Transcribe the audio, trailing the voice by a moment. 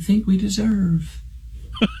think we deserve.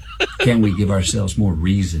 Can we give ourselves more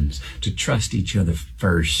reasons to trust each other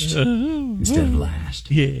first instead of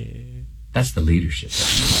last? Yeah. That's the leadership.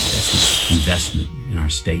 That's the investment in our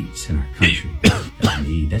states and our country that we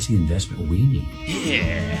need. That's the investment we need.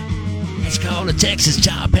 Yeah. It's called the Texas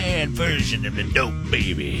Top Hat version of the dope,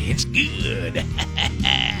 baby. It's good.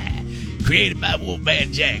 Created by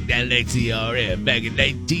Wolfman Jack, that XERF, back in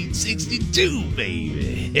 1962,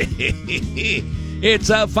 baby.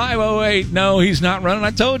 It's a 508. No, he's not running.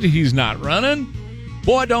 I told you he's not running.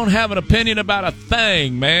 Boy, don't have an opinion about a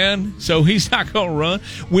thing, man. So he's not going to run.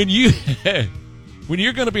 When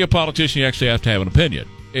you're going to be a politician, you actually have to have an opinion.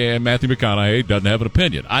 And Matthew McConaughey doesn't have an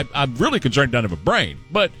opinion. I'm really concerned he doesn't have a brain.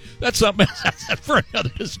 But that's something for another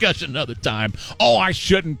discussion another time. Oh, I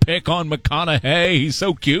shouldn't pick on McConaughey. He's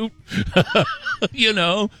so cute. You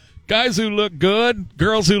know, guys who look good,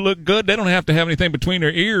 girls who look good, they don't have to have anything between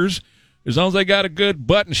their ears. As long as they got a good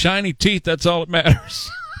butt and shiny teeth, that's all that matters.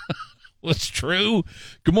 What's true?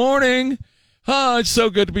 Good morning. Oh, it's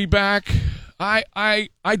so good to be back. I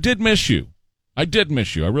did miss you. I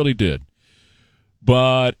really did.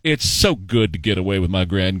 But it's so good to get away with my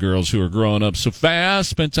grandgirls who are growing up so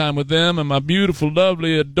fast, spend time with them, and my beautiful,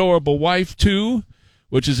 lovely, adorable wife, too,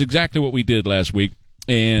 which is exactly what we did last week.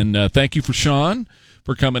 And thank you for Sean,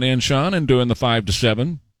 for coming in, Sean, and doing the 5 to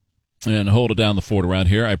 7 and holding down the fort around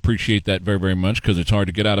here. I appreciate that very, very much because it's hard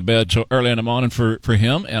to get out of bed so early in the morning for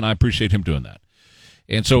him, and I appreciate him doing that.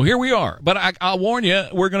 And so here we are. But I'll warn you,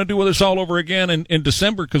 we're going to do this all over again in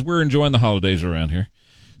December because we're enjoying the holidays around here.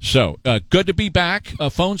 So, good to be back.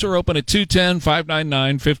 Phones are open at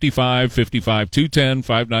 210-599-5555,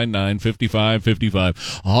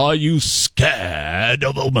 210-599-5555. Are you scared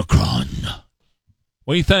of Omicron?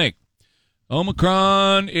 What do you think?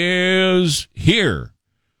 Omicron is here.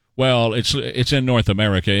 Well, it's in North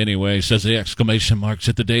America anyway, says the exclamation marks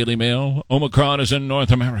at the Daily Mail. Omicron is in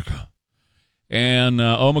North America. And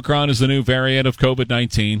Omicron is the new variant of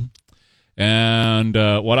COVID-19. And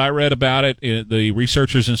what I read about it, the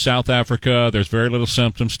researchers in South Africa, there's very little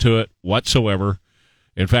symptoms to it whatsoever.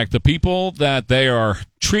 In fact, the people that they are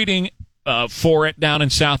treating for it down in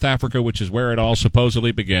South Africa, which is where it all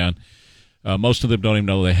supposedly began, most of them don't even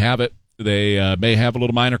know they have it. They may have a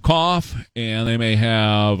little minor cough, and they may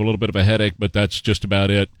have a little bit of a headache, but that's just about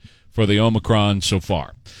it for the Omicron so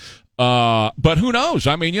far. But who knows?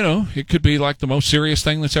 I mean, you know, it could be like the most serious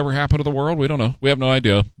thing that's ever happened to the world. We don't know. We have no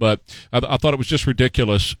idea. But I thought it was just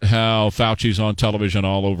ridiculous how Fauci's on television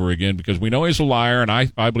all over again because we know he's a liar, and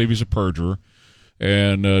I believe he's a perjurer,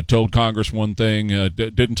 and told Congress one thing,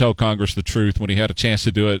 didn't tell Congress the truth when he had a chance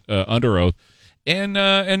to do it under oath. And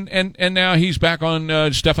now he's back on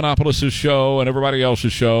Stephanopoulos' show and everybody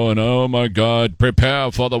else's show, and oh, my God,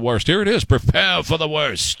 prepare for the worst. Here it is, prepare for the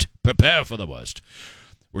worst. Prepare for the worst.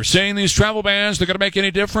 We're saying these travel bans, they're going to make any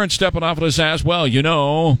difference, Stephanopoulos says. Well, you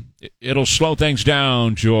know, it'll slow things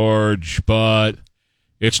down, George, but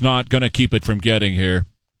it's not going to keep it from getting here.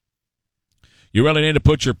 You really need to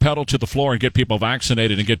put your pedal to the floor and get people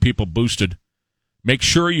vaccinated and get people boosted. Make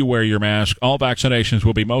sure you wear your mask. All vaccinations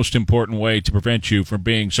will be most important way to prevent you from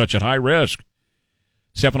being such at high risk.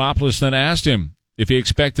 Stephanopoulos then asked him if he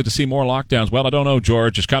expected to see more lockdowns. Well, I don't know,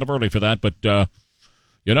 George. It's kind of early for that, but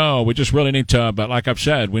you know, we just really need to, but like I've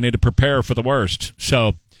said, we need to prepare for the worst.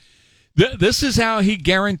 So this is how he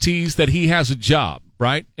guarantees that he has a job,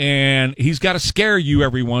 right? And he's got to scare you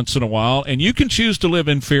every once in a while, and you can choose to live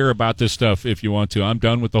in fear about this stuff if you want to. I'm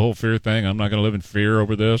done with the whole fear thing. I'm not going to live in fear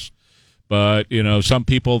over this. But, you know, some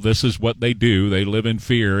people, this is what they do. They live in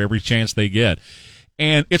fear every chance they get.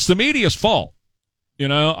 And it's the media's fault. You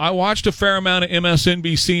know, I watched a fair amount of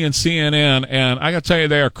MSNBC and CNN, and I got to tell you,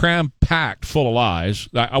 they are cram-packed full of lies.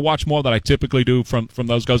 I watch more than I typically do from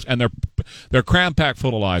those guys, and they're cram-packed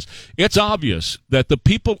full of lies. It's obvious that the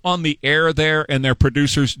people on the air there and their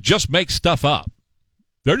producers just make stuff up.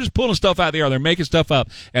 They're just pulling stuff out of the air. They're making stuff up,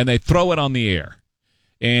 and they throw it on the air.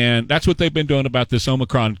 And that's what they've been doing about this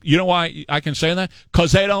Omicron. You know why I can say that?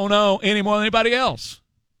 Because they don't know any more than anybody else.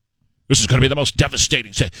 This is going to be the most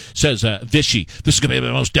devastating, says Vichy. This is going to be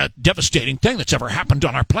the most devastating thing that's ever happened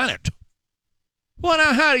on our planet. Well,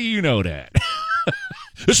 now, how do you know that?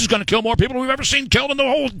 This is going to kill more people we've ever seen killed in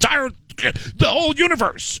the whole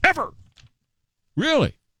universe, ever.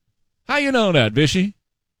 Really? How you know that, Vichy?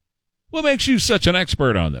 What makes you such an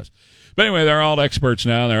expert on this? But anyway, they're all experts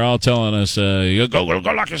now. They're all telling us, go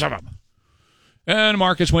lock yourself up. And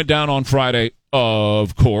markets went down on Friday,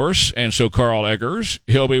 of course. And so Carl Eggers,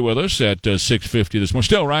 he'll be with us at 6:50 this morning.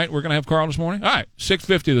 Still, right? We're going to have Carl this morning? All right,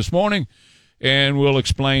 6:50 this morning. And we'll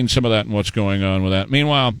explain some of that and what's going on with that.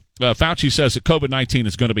 Meanwhile, Fauci says that COVID-19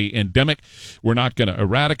 is going to be endemic. We're not going to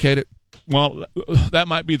eradicate it. Well, that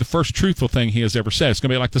might be the first truthful thing he has ever said. It's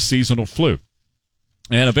going to be like the seasonal flu.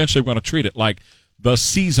 And eventually we're going to treat it like the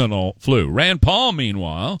seasonal flu. Rand Paul,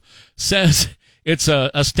 meanwhile, says it's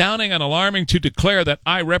astounding and alarming to declare that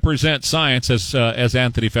I represent science, as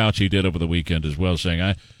Anthony Fauci did over the weekend as well,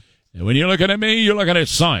 saying, when you're looking at me, you're looking at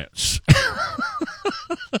science.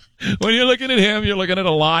 When you're looking at him, you're looking at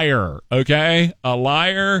a liar, okay? A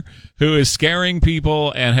liar who is scaring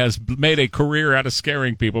people and has made a career out of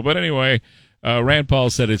scaring people. But anyway, Rand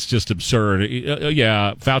Paul said it's just absurd.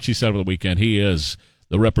 Yeah, Fauci said over the weekend he is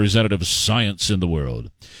the representative of science in the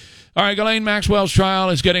world. All right, Ghislaine Maxwell's trial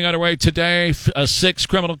is getting underway today. 6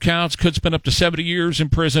 criminal counts, could spend up to 70 years in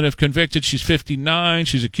prison if convicted. She's 59.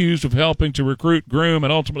 She's accused of helping to recruit, groom,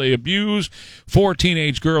 and ultimately abuse 4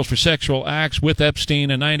 teenage girls for sexual acts with Epstein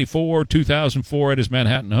in 94, 2004 at his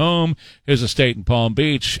Manhattan home, his estate in Palm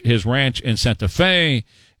Beach, his ranch in Santa Fe,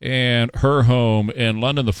 and her home in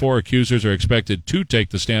London. The 4 accusers are expected to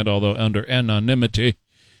take the stand, although under anonymity.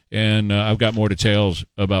 And I've got more details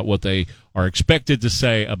about what they are expected to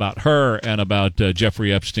say about her and about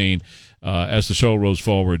Jeffrey Epstein as the show rolls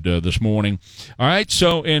forward this morning. All right,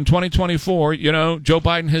 so in 2024, Joe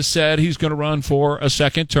Biden has said he's going to run for a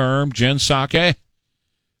second term. Jen Psaki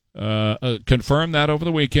confirmed that over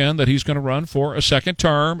the weekend, that he's going to run for a second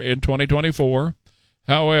term in 2024.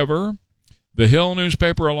 However, the Hill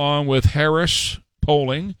newspaper, along with Harris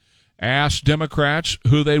Polling, asked Democrats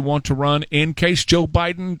who they want to run in case Joe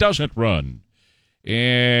Biden doesn't run.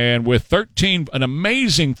 And with an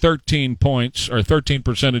amazing 13 points, or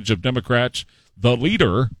 13% of Democrats, the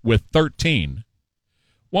leader with 13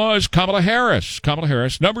 was Kamala Harris. Kamala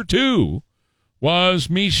Harris. Number 2 was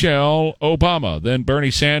Michelle Obama. Then Bernie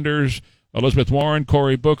Sanders, Elizabeth Warren,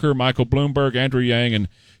 Cory Booker, Michael Bloomberg, Andrew Yang, and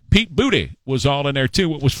Pete Buttigieg was all in there, too.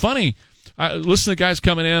 What was funny, I listened to guys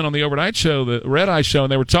coming in on the overnight show, the Red Eye show,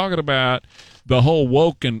 and they were talking about the whole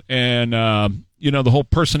woke and the whole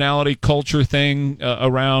personality culture thing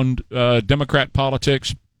around Democrat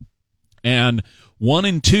politics. And 1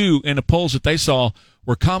 and 2 in the polls that they saw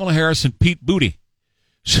were Kamala Harris and Pete Buttigieg.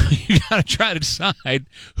 So you got to try to decide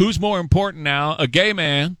who's more important now: a gay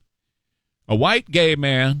man, a white gay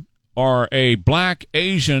man, or a black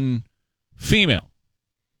Asian female.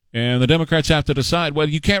 And the Democrats have to decide, well,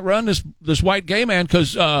 you can't run this white gay man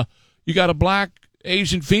because you got a black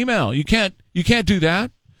Asian female. You can't do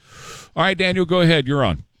that. All right, Daniel, go ahead. You're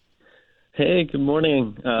on. Hey, good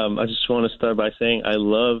morning. I just want to start by saying I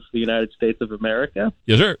love the United States of America.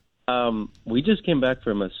 Yes, sir. We just came back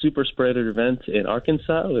from a super spreader event in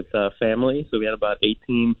Arkansas with family. So we had about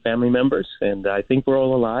 18 family members, and I think we're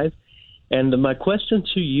all alive. And my question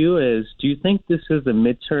to you is, do you think this is a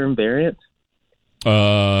midterm variant?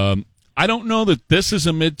 I don't know that this is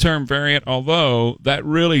a midterm variant, although that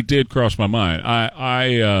really did cross my mind.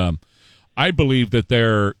 I believe that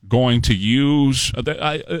they're going to use,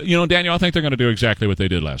 Daniel, I think they're going to do exactly what they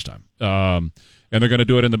did last time. And they're going to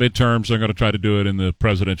do it in the midterms. They're going to try to do it in the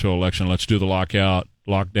presidential election. Let's do the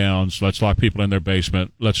lockdowns. Let's lock people in their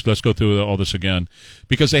basement. Let's go through all this again,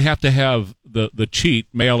 because they have to have the cheat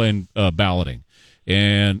mail-in balloting.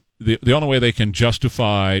 And the only way they can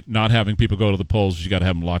justify not having people go to the polls is you got to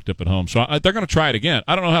have them locked up at home. So they're going to try it again.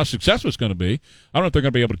 I don't know how successful it's going to be. I don't know if they're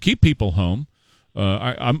going to be able to keep people home.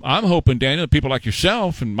 I'm hoping, Daniel, that people like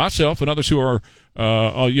yourself and myself and others who are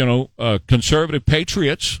conservative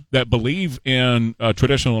patriots that believe in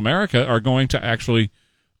traditional America are going to actually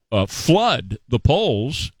flood the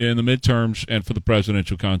polls in the midterms and for the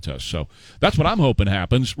presidential contest. So that's what I'm hoping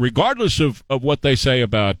happens, regardless of what they say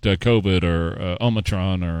about COVID or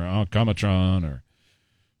Omicron or Comitron or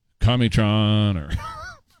Comitron or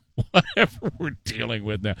whatever we're dealing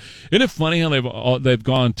with now. Isn't it funny how they've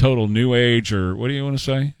gone total new age, or what do you want to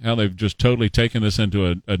say? How they've just totally taken this into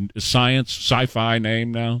a science, sci-fi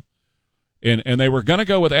name now. And they were going to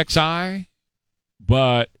go with XI,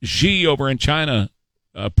 but Xi over in China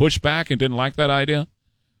pushed back and didn't like that idea.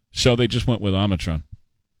 So they just went with Omicron.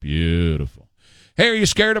 Beautiful. Hey, are you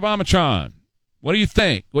scared of Omicron? What do you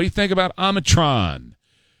think? What do you think about Omicron?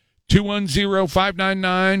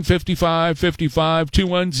 210-599-5555.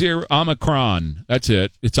 210 Omicron. That's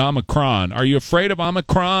it. It's Omicron. Are you afraid of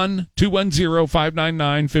Omicron?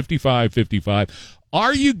 210-599-5555.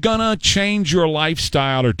 Are you gonna change your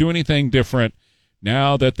lifestyle or do anything different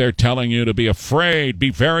now that they're telling you to be afraid? Be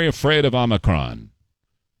very afraid of Omicron.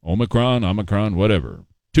 Omicron, whatever.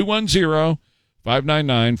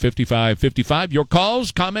 210-599-5555. Your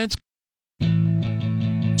calls, comments.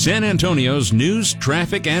 San Antonio's news,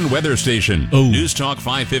 traffic, and weather station. News Talk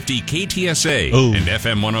 550 KTSA and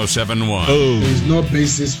FM 1071. There is no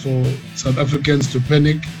basis for South Africans to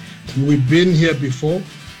panic. We've been here before.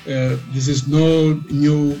 This is no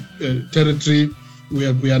new territory.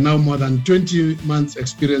 We are now more than 20 months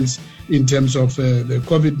experience in terms of the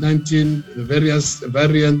COVID-19, the various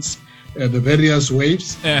variants, the various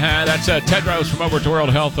waves. That's Tedros from over at the World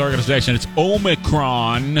Health Organization. It's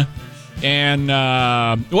Omicron. And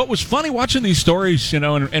what was funny watching these stories,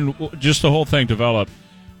 and just the whole thing develop,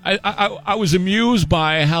 I was amused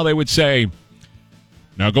by how they would say,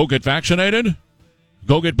 now go get vaccinated,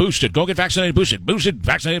 go get boosted, go get vaccinated, boosted,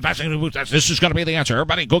 vaccinated, boosted. This is going to be the answer.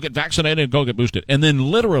 Everybody go get vaccinated, go get boosted. And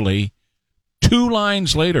then literally 2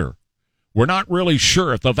 lines later, we're not really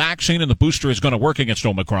sure if the vaccine and the booster is going to work against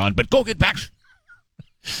Omicron, but go get vaccinated.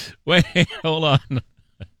 Wait, hold on.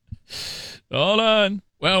 Hold on.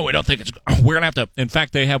 Well, we don't think it's. We're gonna have to. In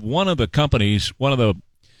fact, they have one of the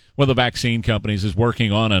vaccine companies is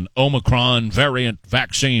working on an Omicron variant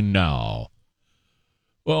vaccine now.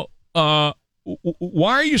 Well,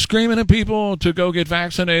 why are you screaming at people to go get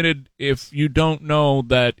vaccinated if you don't know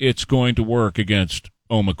that it's going to work against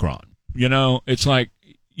Omicron? It's like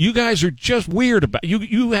you guys are just weird about.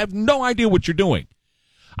 You have no idea what you're doing.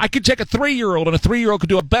 I could take a 3-year-old, and a 3-year-old could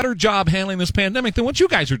do a better job handling this pandemic than what you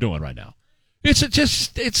guys are doing right now. It's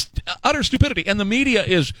utter stupidity, and the media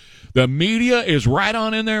is right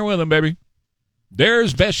on in there with them, baby.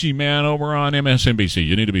 There's Vesey, man, over on MSNBC.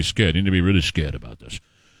 You need to be scared. You need to be really scared about this.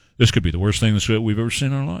 This could be the worst thing that we've ever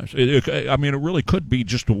seen in our lives. It really could be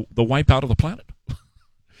just the wipeout of the planet.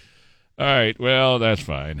 All right, well, that's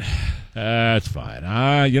fine. That's fine.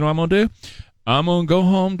 You know what I'm going to do? I'm going to go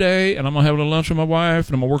home day, and I'm going to have a little lunch with my wife,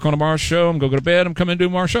 and I'm going to work on tomorrow's show. I'm going to go to bed. I'm coming to do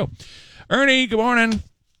tomorrow's show. Ernie, good morning.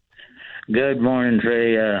 Good morning,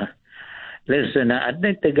 Trey. Listen, I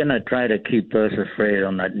think they're going to try to keep us afraid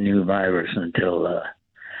on that new virus until the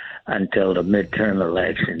midterm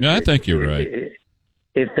election. Yeah, I think you're right.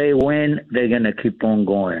 If they win, they're going to keep on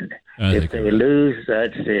going. If they lose,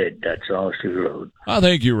 that's it. That's all she wrote. I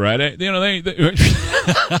think you're right. They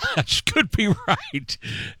could be right.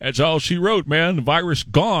 That's all she wrote, man. The virus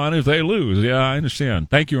gone if they lose. Yeah, I understand.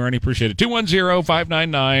 Thank you, Ernie. Appreciate it.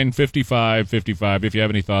 210-599-5555 if you have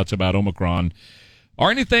any thoughts about Omicron or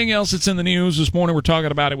anything else that's in the news this morning. We're talking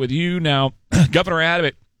about it with you now.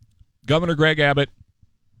 Governor Greg Abbott,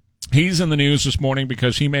 he's in the news this morning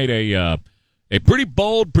because he made a pretty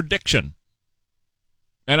bold prediction.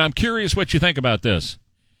 And I'm curious what you think about this.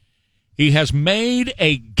 He has made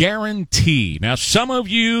a guarantee. Now, some of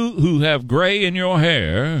you who have gray in your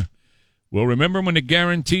hair will remember when the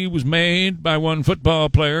guarantee was made by one football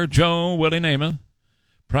player, Joe Willie Namath,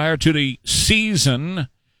 prior to the season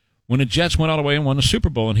when the Jets went all the way and won the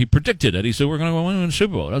Super Bowl. And he predicted it. He said, we're going to go win the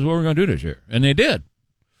Super Bowl. That's what we're going to do this year. And they did.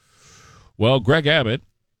 Well, Greg Abbott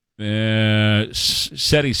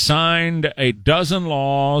said he signed a dozen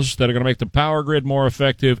laws that are going to make the power grid more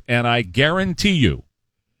effective, and I guarantee you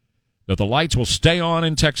that the lights will stay on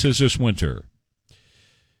in Texas this winter.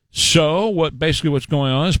 So what's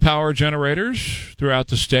going on is power generators throughout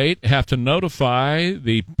the state have to notify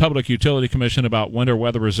the Public Utility Commission about winter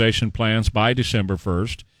weatherization plans by December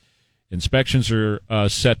 1st. Inspections are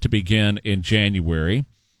set to begin in January.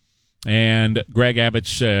 And Greg Abbott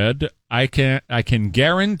said, I can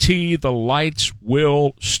guarantee the lights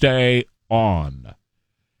will stay on.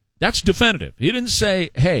 That's definitive. He didn't say,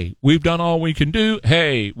 hey, we've done all we can do.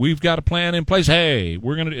 Hey, we've got a plan in place. Hey,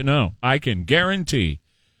 we're going to do. No, I can guarantee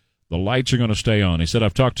the lights are going to stay on. He said,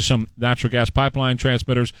 I've talked to some natural gas pipeline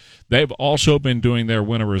transmitters. They've also been doing their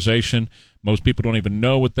winterization. Most people don't even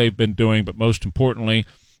know what they've been doing, but most importantly,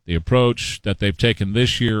 the approach that they've taken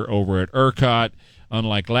this year over at ERCOT,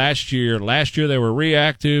 unlike last year they were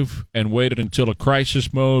reactive and waited until a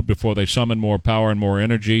crisis mode before they summoned more power and more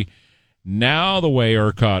energy. Now the way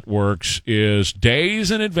ERCOT works is days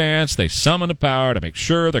in advance, they summon the power to make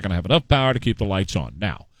sure they're going to have enough power to keep the lights on.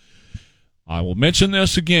 Now, I will mention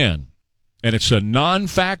this again, and it's a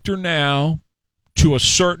non-factor now to a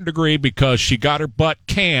certain degree because she got her butt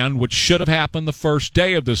canned, which should have happened the first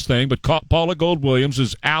day of this thing, but Paula Gold-Williams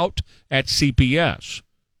is out at CPS.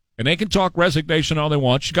 And they can talk resignation all they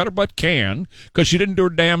want. She got her butt canned because she didn't do her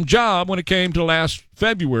damn job when it came to last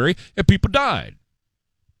February and people died.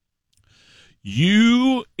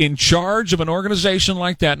 You in charge of an organization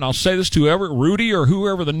like that, and I'll say this to whoever, Rudy or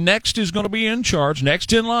whoever the next is going to be in charge,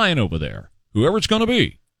 next in line over there, whoever it's going to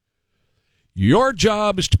be, your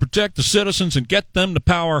job is to protect the citizens and get them to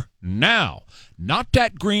power now. Not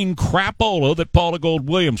that green crapola that Paula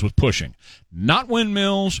Gold-Williams was pushing. Not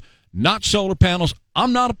windmills, not solar panels.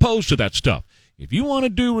 I'm not opposed to that stuff. If you want to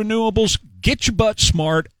do renewables, get your butt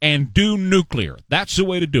smart and do nuclear. That's the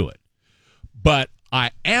way to do it. But I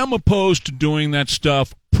am opposed to doing that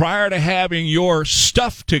stuff prior to having your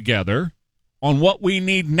stuff together on what we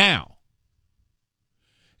need now.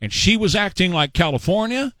 And she was acting like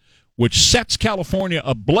California, which sets California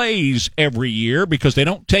ablaze every year because they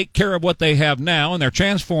don't take care of what they have now, and their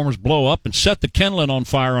transformers blow up and set the Kenland on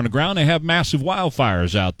fire on the ground. They have massive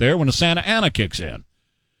wildfires out there when the Santa Ana kicks in.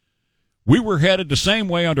 We were headed the same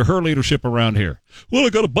way under her leadership around here. Well, I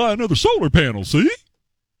got to buy another solar panel, see?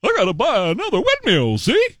 I got to buy another windmill,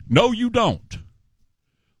 see? No, you don't.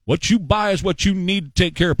 What you buy is what you need to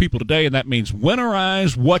take care of people today, and that means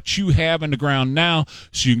winterize what you have in the ground now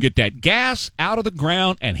so you can get that gas out of the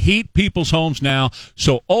ground and heat people's homes now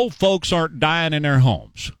so old folks aren't dying in their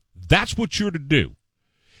homes. That's what you're to do.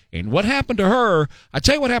 And what happened to her, I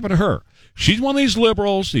tell you what happened to her. She's one of these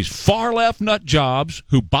liberals, these far-left nut jobs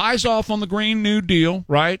who buys off on the Green New Deal,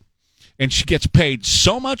 right? And she gets paid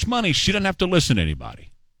so much money she doesn't have to listen to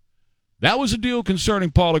anybody. That was a deal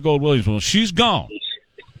concerning Paula Gold Williams. Well, she's gone.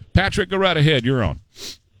 Patrick, go right ahead. You're on.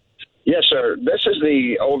 Yes, sir. This is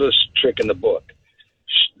the oldest trick in the book,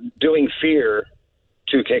 doing fear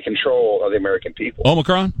to take control of the American people.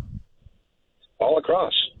 Omicron? All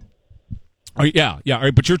across. Oh, yeah.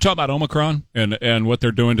 But you're talking about Omicron and what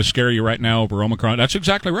they're doing to scare you right now over Omicron. That's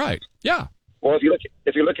exactly right. Yeah. Well, if you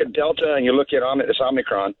look at Delta and you look at this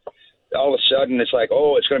Omicron, all of a sudden it's like,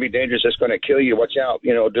 oh, it's going to be dangerous. It's going to kill you. Watch out.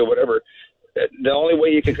 Do whatever. The only way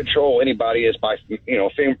you can control anybody is by,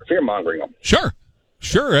 fear mongering them. Sure.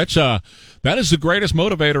 That is the greatest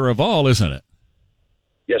motivator of all, isn't it?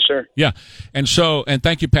 Yes, sir. Yeah. And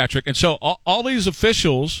thank you, Patrick. And so all these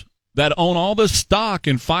officials that own all this stock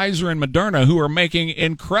in Pfizer and Moderna who are making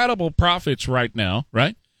incredible profits right now,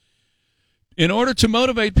 right? In order to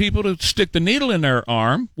motivate people to stick the needle in their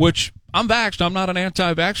arm, which I'm vaxxed, I'm not an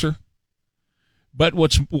anti-vaxxer. But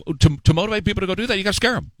to motivate people to go do that, you got to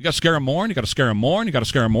scare them. You got to scare them more, and you got to scare them more, and you got to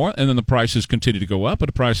scare them more, and then the prices continue to go up, and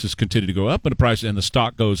the prices continue to go up, and the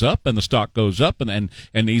stock goes up, and the stock goes up, and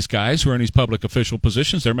these guys who are in these public official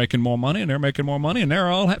positions, they're making more money, and they're making more money, and they're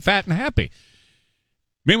all fat and happy.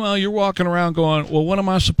 Meanwhile, you're walking around going, well, what am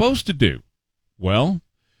I supposed to do? Well,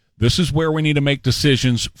 this is where we need to make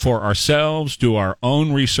decisions for ourselves, do our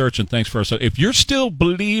own research and things for ourselves. If you're still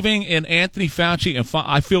believing in Anthony Fauci, and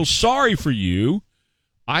I feel sorry for you.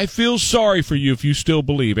 I feel sorry for you if you still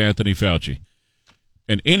believe Anthony Fauci.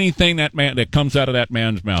 And anything that comes out of that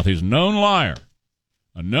man's mouth, he's a known liar,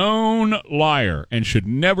 and should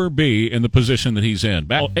never be in the position that he's in.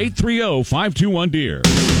 830-521-DEAR.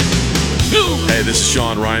 Hey, this is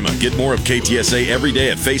Sean Rima. Get more of KTSA every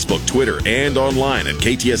day at Facebook, Twitter, and online at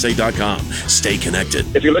KTSA.com. Stay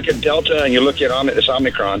connected. If you look at Delta and you look at this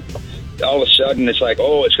Omicron, all of a sudden it's like,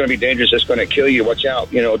 oh, it's going to be dangerous. It's going to kill you. Watch out.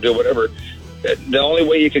 Do whatever. The only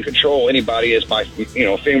way you can control anybody is by,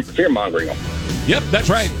 fear mongering them. Yep, that's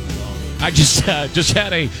right. I just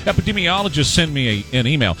had a epidemiologist send me an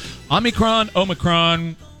email.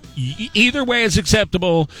 Omicron. Either way is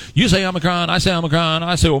acceptable. You say Omicron, I say Omicron,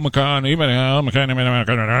 I say Omicron. Let's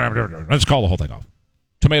call the whole thing off.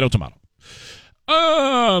 Tomato.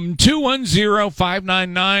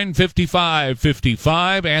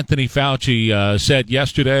 210-599-5555. Anthony Fauci said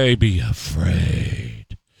yesterday, be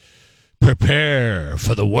afraid. Prepare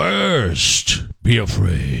for the worst. Be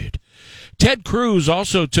afraid. Ted Cruz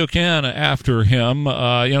also took in after him,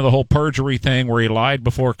 the whole perjury thing where he lied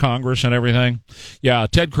before Congress and everything. Yeah,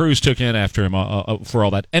 Ted Cruz took in after him for all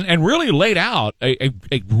that and really laid out a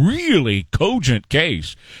really cogent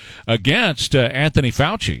case against Anthony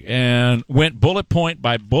Fauci and went bullet point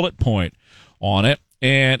by bullet point on it.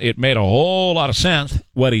 And it made a whole lot of sense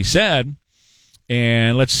what he said.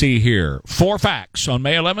 And let's see here. 4 facts. On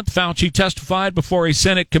May 11th, Fauci testified before a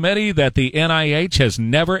Senate committee that the NIH has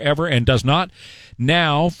never, ever, and does not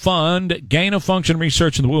now fund gain-of-function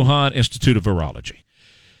research in the Wuhan Institute of Virology.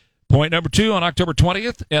 Point number 2, on October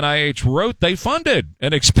 20th, NIH wrote they funded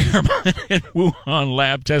an experiment in Wuhan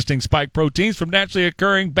lab testing spike proteins from naturally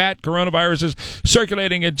occurring bat coronaviruses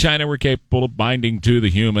circulating in China were capable of binding to the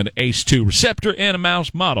human ACE2 receptor in a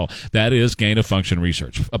mouse model. That is gain-of-function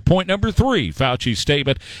research. Point number 3, Fauci's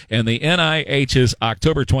statement and the NIH's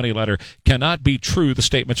October 20 letter cannot be true. The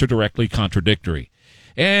statements are directly contradictory.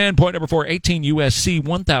 And point number 4, 18 U.S.C.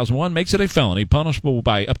 1001 makes it a felony punishable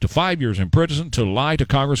by up to 5 years in prison to lie to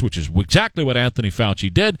Congress, which is exactly what Anthony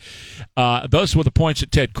Fauci did. Those were the points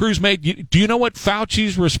that Ted Cruz made. Do you know what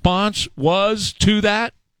Fauci's response was to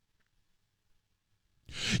that?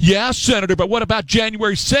 Yeah, Senator, but what about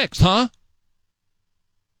January 6th, huh?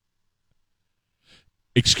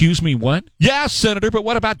 Excuse me, what? Yeah, Senator, but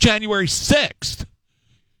what about January 6th?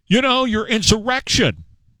 You know, your insurrection.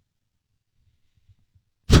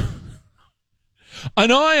 I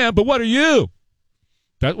know I am, but what are you?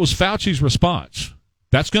 That was Fauci's response.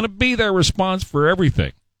 That's going to be their response for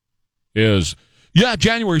everything. Is, yeah,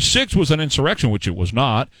 January 6th was an insurrection, which it was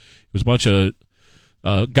not. It was a bunch of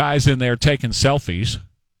guys in there taking selfies.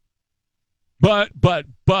 But,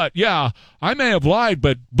 yeah, I may have lied,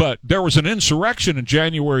 but there was an insurrection in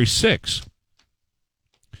January 6th.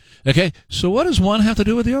 Okay, so what does one have to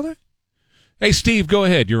do with the other? Hey, Steve, go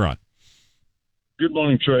ahead. You're on. Good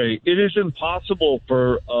morning, Trey. It is impossible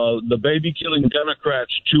for the baby-killing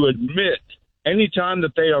Democrats to admit any time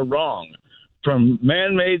that they are wrong, from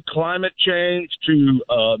man-made climate change to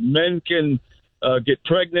men can get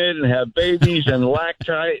pregnant and have babies and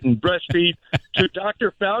lactate and breastfeed, to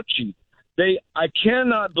Dr. Fauci. I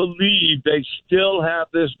cannot believe they still have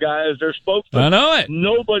this guy as their spokesman. I know it.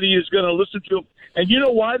 Nobody is going to listen to him. And you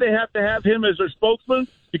know why they have to have him as their spokesman?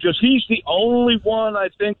 Because he's the only one I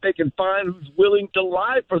think they can find who's willing to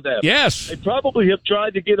lie for them. Yes. They probably have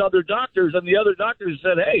tried to get other doctors, and the other doctors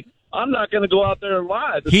said, hey, I'm not going to go out there and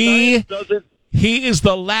lie. He is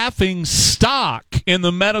the laughing stock in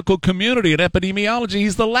the medical community at epidemiology.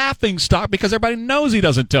 He's the laughing stock because everybody knows he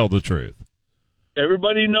doesn't tell the truth.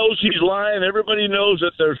 Everybody knows he's lying. Everybody knows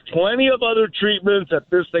that there's plenty of other treatments, that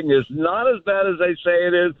this thing is not as bad as they say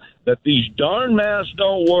it is, that these darn masks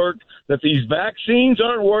don't work, that these vaccines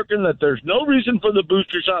aren't working, that there's no reason for the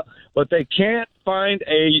booster shot, but they can't find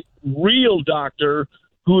a real doctor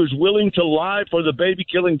who is willing to lie for the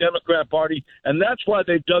baby-killing Democrat Party, and that's why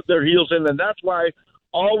they've dug their heels in, and that's why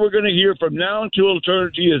all we're going to hear from now until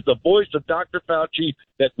eternity is the voice of Dr. Fauci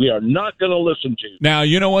that we are not going to listen to. Now,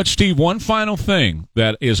 you know what, Steve? One final thing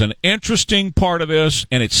that is an interesting part of this,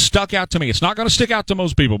 and it stuck out to me. It's not going to stick out to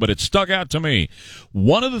most people, but it stuck out to me.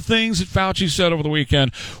 One of the things that Fauci said over the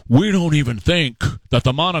weekend, we don't even think that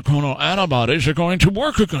the monoclonal antibodies are going to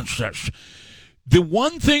work against us. The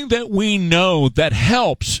one thing that we know that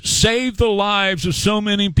helps save the lives of so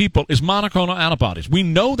many people is monoclonal antibodies. We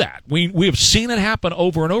know that. We have seen it happen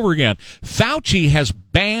over and over again. Fauci has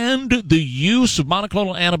banned the use of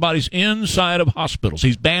monoclonal antibodies inside of hospitals.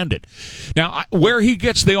 He's banned it. Now, where he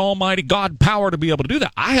gets the almighty God power to be able to do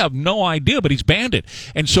that, I have no idea, but he's banned it.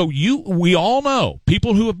 And so we all know,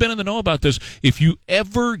 people who have been in the know about this, if you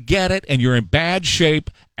ever get it and you're in bad shape,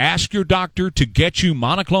 ask your doctor to get you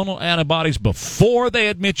monoclonal antibodies before they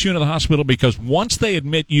admit you into the hospital, because once they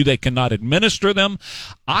admit you, they cannot administer them.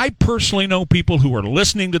 I personally know people who are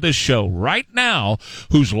listening to this show right now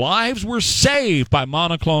whose lives were saved by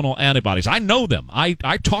monoclonal antibodies. I know them. I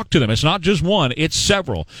talk to them. It's not just one, it's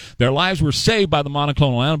several. Their lives were saved by the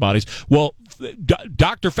monoclonal antibodies. Well,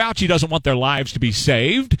 Dr. Fauci doesn't want their lives to be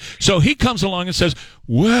saved, so he comes along and says,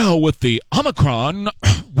 well, with the Omicron,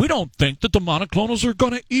 we don't think that the monoclonals are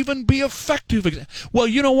going to even be effective. Well,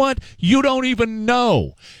 you know what? You don't even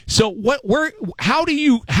know. So how do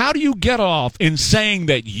you get off in saying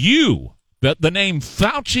that the name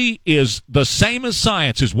Fauci is the same as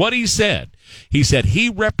science, is what he said. He said he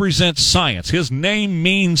represents science. His name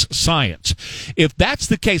means science. If that's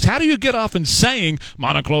the case, how do you get off in saying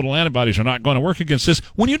monoclonal antibodies are not going to work against this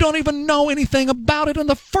when you don't even know anything about it in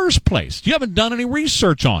the first place? You haven't done any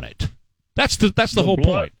research on it. That's the whole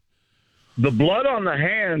point. The blood on the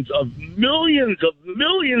hands of millions of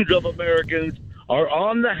Americans are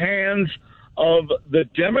on the hands of the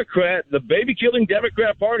baby-killing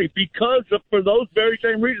Democrat Party for those very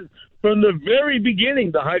same reasons. From the very beginning,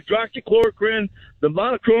 the hydroxychloroquine, the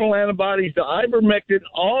monoclonal antibodies, the ivermectin,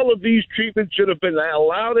 all of these treatments should have been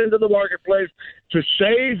allowed into the marketplace to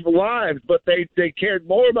save lives, but they cared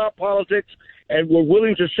more about politics and were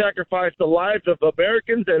willing to sacrifice the lives of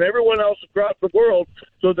Americans and everyone else across the world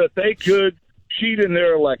so that they could cheat in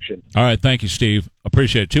their election. All right, thank you, Steve.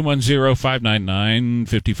 Appreciate it.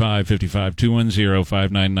 210-599-5555,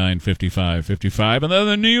 210-599-5555. And then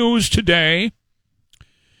the news today,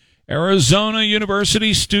 Arizona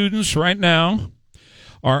University students right now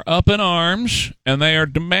are up in arms, and they are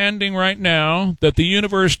demanding right now that the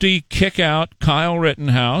university kick out Kyle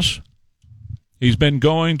Rittenhouse. He's been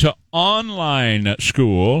going to online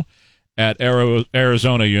school at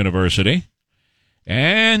Arizona University.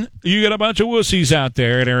 And you get a bunch of wussies out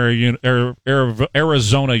there at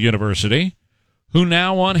Arizona University who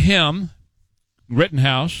now want him,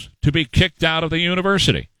 Rittenhouse, to be kicked out of the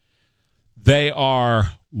university. They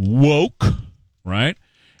are woke, right?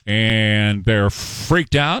 And they're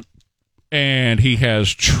freaked out, and he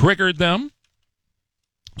has triggered them,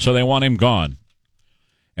 so they want him gone.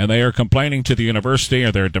 And they are complaining to the university,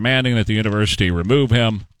 or they're demanding that the university remove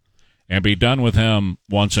him. and be done with him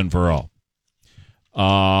once and for all.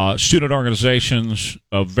 Student organizations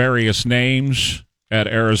of various names at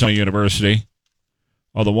Arizona University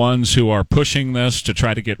are the ones who are pushing this to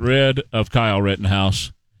try to get rid of Kyle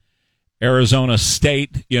Rittenhouse. Arizona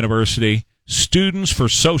State University, Students for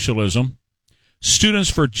Socialism, Students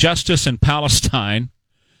for Justice in Palestine,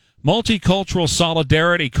 Multicultural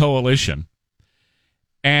Solidarity Coalition,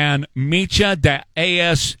 and Micha de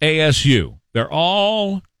ASU. They're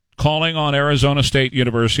all calling on Arizona State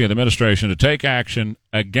University and the administration to take action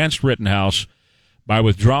against Rittenhouse by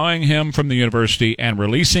withdrawing him from the university and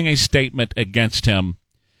releasing a statement against him.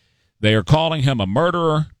 They are calling him a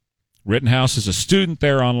murderer. Rittenhouse is a student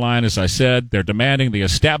there online, as I said. They're demanding the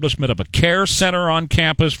establishment of a care center on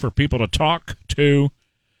campus for people to talk to,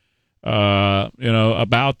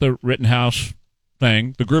 about the Rittenhouse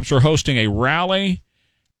thing. The groups are hosting a rally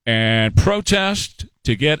and protest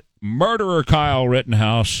to get murderer Kyle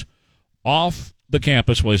Rittenhouse off the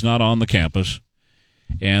campus. Well, he's not on the campus.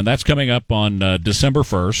 And that's coming up on December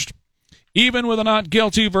 1st. Even with a not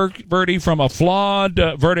guilty verdict from a flawed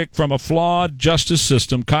justice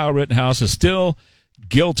system, Kyle Rittenhouse is still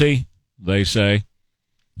guilty, they say.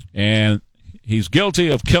 And he's guilty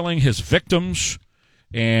of killing his victims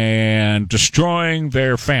and destroying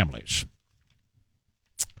their families.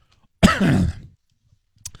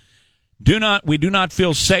 We do not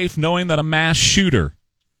feel safe knowing that a mass shooter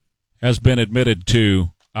has been admitted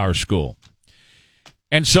to our school.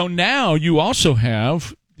 And so now you also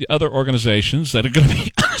have the other organizations that are going to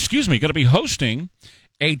be, going to be hosting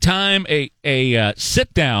a time, a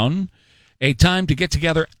sit down, a time to get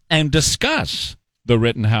together and discuss the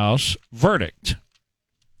Rittenhouse verdict.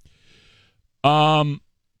 They're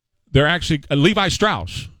actually Levi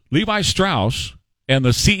Strauss, and the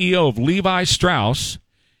CEO of Levi Strauss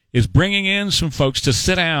is bringing in some folks to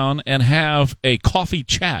sit down and have a coffee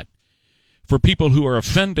chat for people who are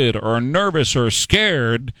offended or are nervous or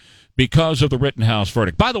scared because of the Rittenhouse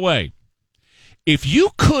verdict. By the way, if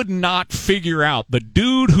you could not figure out the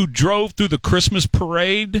dude who drove through the Christmas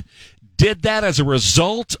parade did that as a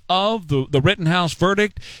result of the Rittenhouse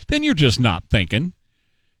verdict, then you're just not thinking.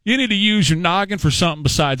 You need to use your noggin for something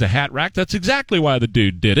besides a hat rack. That's exactly why the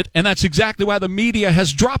dude did it, and that's exactly why the media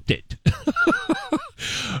has dropped it.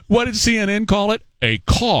 What did CNN call it? A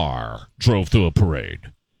car drove through a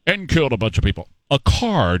parade and killed a bunch of people. A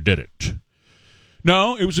car did it.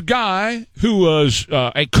 No, it was a guy who was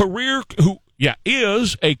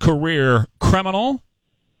is a career criminal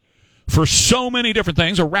for so many different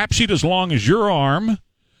things, a rap sheet as long as your arm,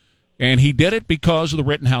 and he did it because of the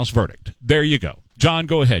Rittenhouse verdict. There you go. John,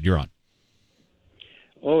 go ahead. You're on.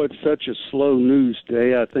 Oh, it's such a slow news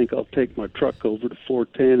day. I think I'll take my truck over to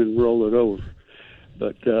 410 and roll it over,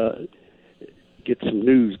 but get some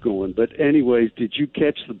news going. But anyways, did you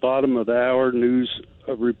catch the bottom of the hour news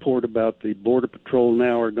report about the Border Patrol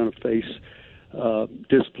now are going to face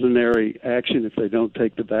disciplinary action if they don't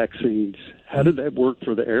take the vaccines? How did that work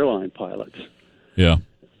for the airline pilots? Yeah.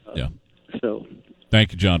 So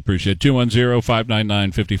thank you, John. Appreciate it.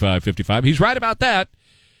 210-599-5555. He's right about that.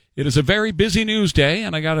 It is a very busy news day,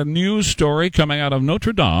 and I got a news story coming out of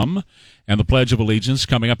Notre Dame and the Pledge of Allegiance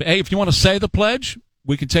coming up. Hey, if you want to say the pledge,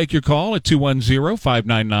 we can take your call at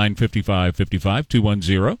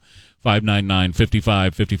 210-599-5555,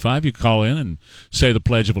 210-599-5555. You can call in and say the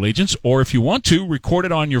Pledge of Allegiance, or if you want to, record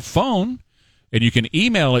it on your phone, and you can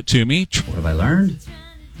email it to me. What have I learned?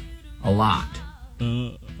 A lot.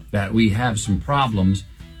 That we have some problems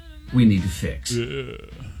we need to fix.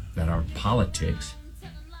 That our politics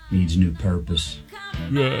needs new purpose.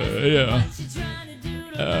 I'm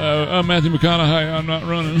Matthew McConaughey. I'm not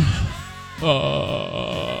running.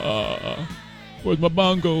 Where's my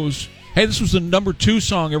bongos? Hey, this was the number 2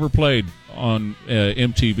 song ever played on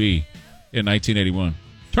MTV in 1981.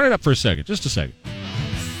 Turn it up for a second. Just a second.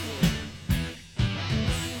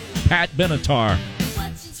 Pat Benatar.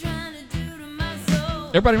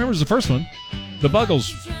 Everybody remembers the first one. The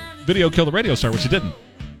Buggles video killed the radio star, which it didn't.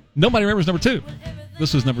 Nobody remembers number 2.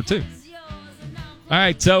 This was number 2. All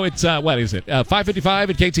right, so it's, what is it? 5:55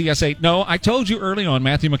 at KTS8. No, I told you early on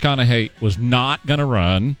Matthew McConaughey was not going to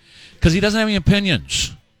run because he doesn't have any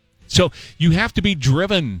opinions. So you have to be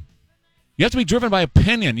driven. You have to be driven by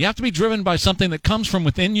opinion. You have to be driven by something that comes from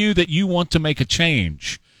within you that you want to make a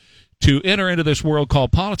change. To enter into this world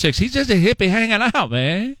called politics, he's just a hippie hanging out,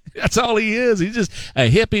 man. That's all he is. He's just a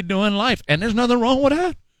hippie doing life, and there's nothing wrong with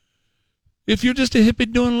that. If you're just a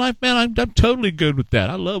hippie doing life, man, I'm totally good with that.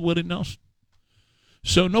 I love Willie Nelson.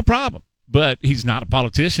 So no problem. But he's not a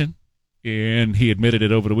politician, and he admitted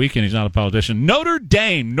it over the weekend. He's not a politician. Notre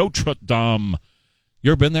Dame. You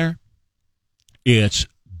ever been there? It's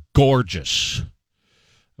gorgeous.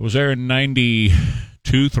 I was there in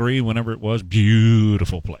 92, 3, whenever it was.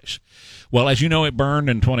 Beautiful place. Well, as you know, it burned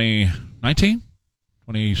in 2019,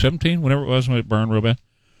 2017, whenever it was when it burned real bad.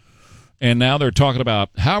 And now they're talking about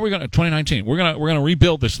how are we going to 2019. We're going to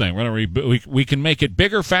rebuild this thing. We're going to we can make it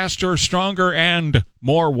bigger, faster, stronger, and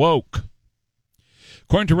more woke.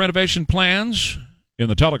 According to renovation plans in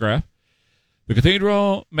the Telegraph, the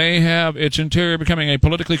cathedral may have its interior becoming a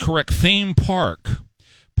politically correct theme park.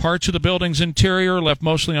 Parts of the building's interior left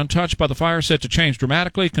mostly untouched by the fire set to change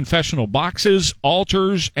dramatically. Confessional boxes,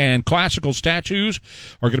 altars, and classical statues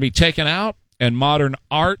are going to be taken out, and modern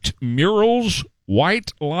art murals,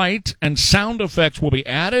 white light, and sound effects will be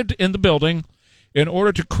added in the building in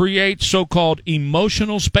order to create so-called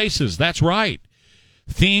emotional spaces. That's right.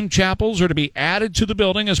 Theme chapels are to be added to the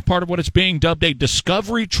building as part of what is being dubbed a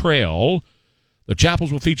Discovery Trail. The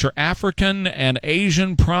chapels will feature African and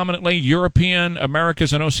Asian prominently, European,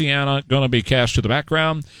 Americas, and Oceania going to be cast to the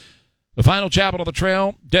background. The final chapel of the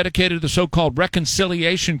trail, dedicated to the so-called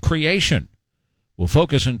Reconciliation Creation, will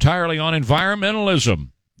focus entirely on environmentalism,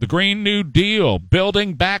 the Green New Deal,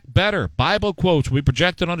 building back better. Bible quotes will be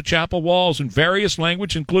projected on the chapel walls in various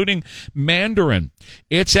languages, including Mandarin.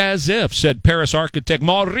 It's as if, said Paris architect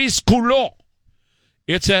Maurice Coulot,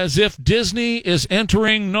 it's as if Disney is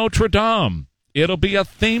entering Notre Dame. It'll be a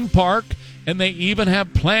theme park, and they even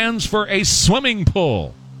have plans for a swimming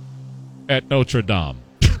pool at Notre Dame.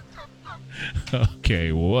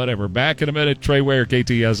 Okay, whatever. Back in a minute. Trey Ware,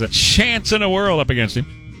 KT has a chance in the world up against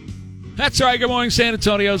him. That's right. Good morning, San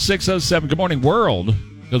Antonio, 607. Good morning, world,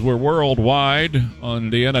 because we're worldwide on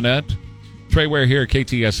the internet. Trey Ware here,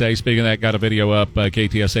 KTSA. Speaking of that, got a video up,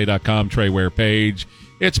 KTSA.com, Trey Ware page.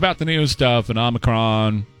 It's about the new stuff and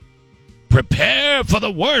Omicron. Prepare for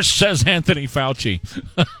the worst, says Anthony Fauci.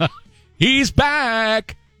 He's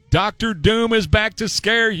back. Dr. Doom is back to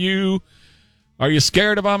scare you. Are you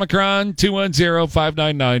scared of Omicron?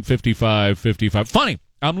 210-599-5555. Funny,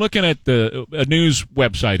 I'm looking at a news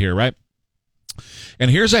website here, right? And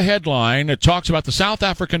here's a headline that talks about the South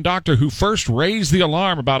African doctor who first raised the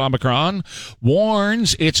alarm about Omicron,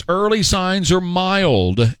 warns its early signs are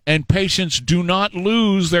mild and patients do not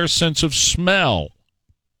lose their sense of smell.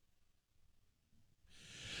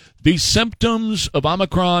 The symptoms of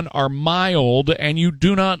Omicron are mild, and you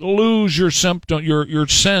do not lose your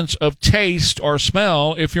sense of taste or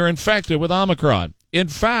smell if you're infected with Omicron. In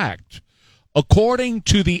fact, according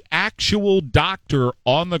to the actual doctor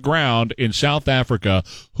on the ground in South Africa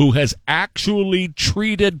who has actually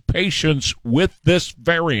treated patients with this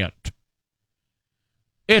variant,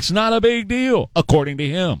 it's not a big deal, according to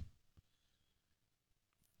him.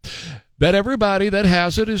 That everybody that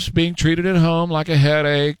has it is being treated at home like a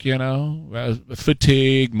headache,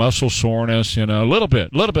 fatigue, muscle soreness, a little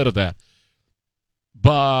bit of that.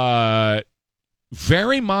 But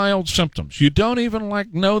very mild symptoms. You don't even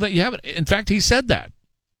know that you have it. In fact, he said that.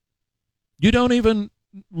 You don't even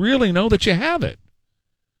really know that you have it.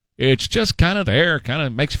 It's just kind of there, kind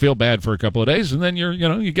of makes you feel bad for a couple of days, and then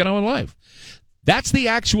you get on with life. That's the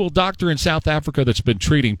actual doctor in South Africa that's been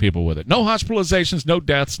treating people with it. No hospitalizations, no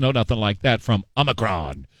deaths, no nothing like that from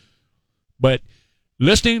Omicron. But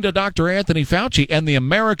listening to Dr. Anthony Fauci and the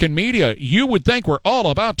American media, you would think we're all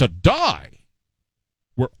about to die.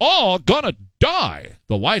 We're all going to die.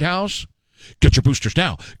 The White House, get your boosters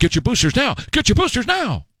now. Get your boosters now. Get your boosters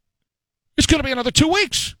now. It's going to be another 2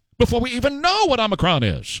 weeks before we even know what Omicron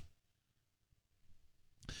is.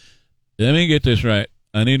 Let me get this right.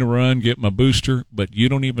 I need to run, get my booster, but you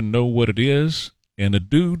don't even know what it is. And the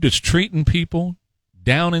dude that's treating people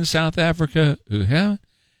down in South Africa who have it,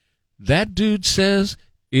 that dude says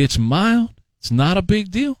it's mild, it's not a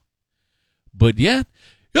big deal. But yet,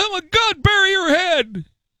 oh my God, bury your head.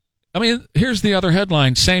 I mean, here's the other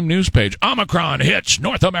headline, same news page. Omicron hits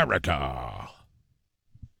North America.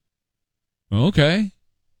 Okay.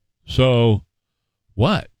 So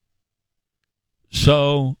what?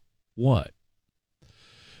 So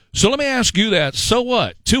let me ask you that. So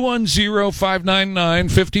what?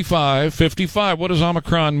 210-599-5555. What does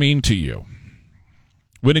Omicron mean to you?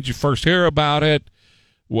 When did you first hear about it?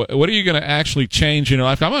 What are you going to actually change in your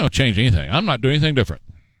life? I'm not going to change anything. I'm not doing anything different.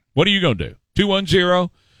 What are you going to do?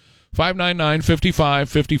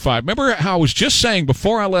 210-599-5555. Remember how I was just saying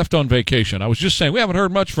before I left on vacation, I was just saying we haven't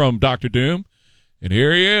heard much from Dr. Doom. And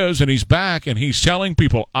here he is, and he's back, and he's telling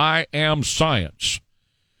people, I am science.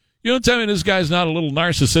 You don't tell me this guy's not a little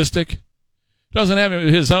narcissistic? Doesn't have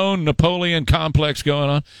his own Napoleon complex going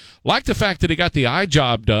on. Like the fact that he got the eye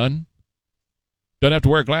job done. Doesn't have to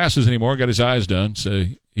wear glasses anymore. Got his eyes done. So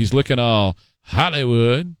he's looking all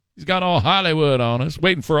Hollywood. He's got all Hollywood on us,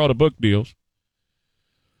 waiting for all the book deals.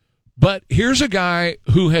 But here's a guy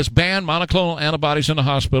who has banned monoclonal antibodies in the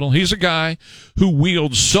hospital. He's a guy who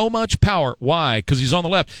wields so much power. Why? Because he's on the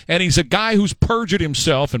left. And he's a guy who's perjured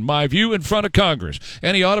himself, in my view, in front of Congress.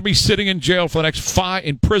 And he ought to be sitting in jail for the next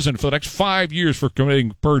in prison for the next 5 years for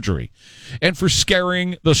committing perjury and for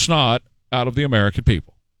scaring the snot out of the American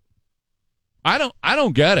people. I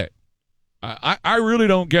don't get it. I really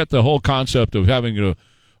don't get the whole concept of having to.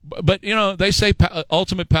 But, you know, they say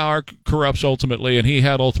ultimate power corrupts ultimately, and he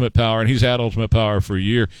had ultimate power, and he's had ultimate power for a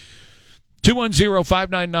year.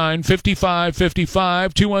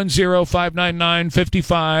 210-599-5555,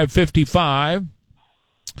 210-599-5555.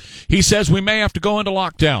 He says we may have to go into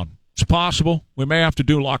lockdown. It's possible. We may have to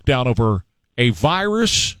do lockdown over a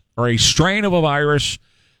virus or a strain of a virus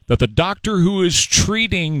that the doctor who is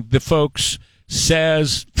treating the folks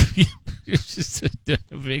says it's just a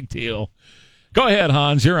big deal. Go ahead,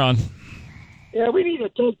 Hans. You're on. Yeah, we need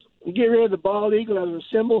to get rid of the bald eagle as a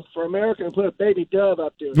symbol for America and put a baby dove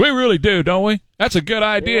up there. We really do, don't we? That's a good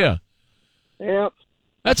idea. Yeah.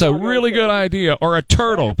 That's a really good idea. Or a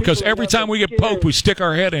turtle, because every time we get poked, we stick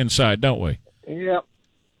our head inside, don't we? Yeah.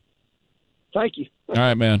 Thank you. All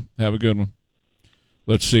right, man. Have a good one.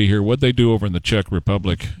 Let's see here. What'd they do over in the Czech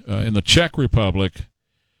Republic? In the Czech Republic,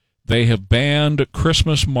 they have banned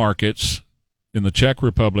Christmas markets in the Czech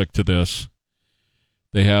Republic to this.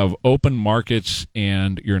 They have open markets,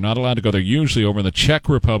 and you're not allowed to go there. Usually over in the Czech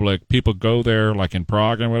Republic, people go there, like in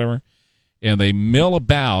Prague and whatever, and they mill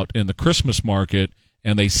about in the Christmas market,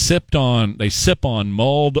 and they sip on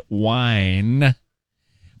mulled wine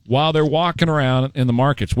while they're walking around in the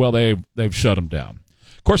markets. Well, they've shut them down.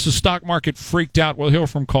 Of course, the stock market freaked out. We'll hear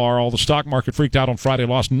from Carl. The stock market freaked out on Friday,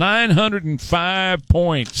 lost 905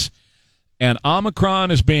 points, and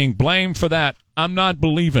Omicron is being blamed for that. I'm not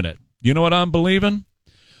believing it. You know what I'm believing?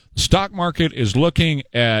 The stock market is looking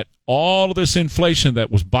at all of this inflation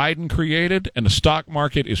that was Biden created, and the stock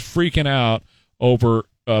market is freaking out over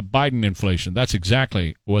Biden inflation. That's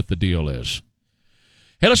exactly what the deal is.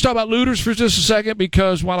 Hey, let's talk about looters for just a second,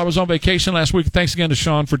 because while I was on vacation last week, thanks again to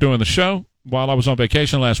Sean for doing the show. While I was on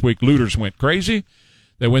vacation last week, looters went crazy.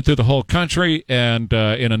 They went through the whole country, and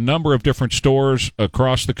in a number of different stores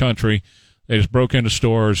across the country, they just broke into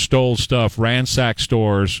stores, stole stuff, ransacked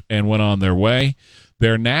stores, and went on their way.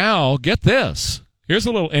 They're now, get this, here's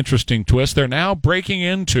a little interesting twist, they're now breaking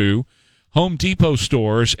into Home Depot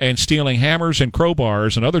stores and stealing hammers and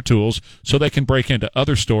crowbars and other tools so they can break into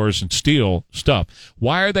other stores and steal stuff.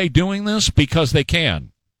 Why are they doing this? Because they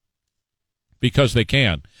can. Because they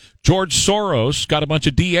can. George Soros got a bunch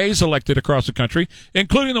of DAs elected across the country,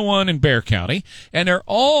 including the one in Bexar County, and they're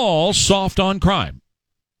all soft on crime.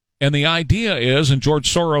 And the idea is, and George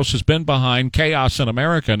Soros has been behind chaos in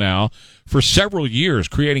America now for several years,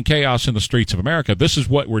 creating chaos in the streets of America. This is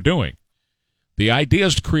what we're doing. The idea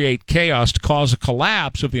is to create chaos to cause a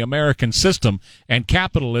collapse of the American system and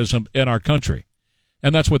capitalism in our country.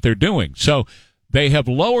 And that's what they're doing. So they have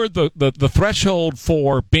lowered the threshold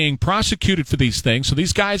for being prosecuted for these things, so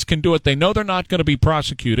these guys can do it. They know they're not going to be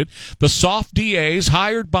prosecuted. The soft DAs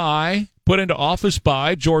hired by, put into office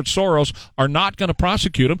by George Soros are not going to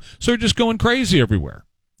prosecute them, so they're just going crazy everywhere.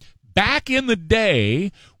 Back in the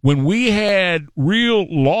day, when we had real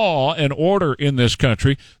law and order in this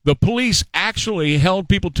country, the police actually held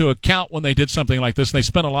people to account when they did something like this. And they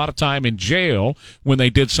spent a lot of time in jail when they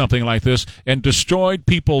did something like this and destroyed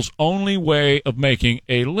people's only way of making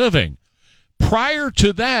a living. Prior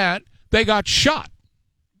to that, they got shot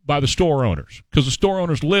by the store owners because the store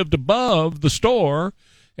owners lived above the store,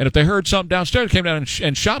 and if they heard something downstairs, they came down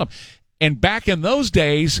and shot them. And back in those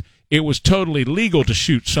days, it was totally legal to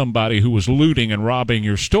shoot somebody who was looting and robbing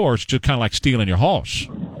your store. It's just kind of like stealing your horse.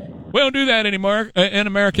 We don't do that anymore in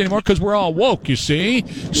America anymore because we're all woke, you see.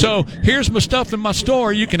 So here's my stuff in my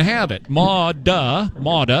store. You can have it.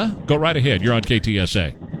 Mauda, go right ahead. You're on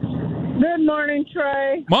KTSA. Good morning,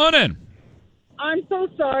 Trey. Morning. I'm so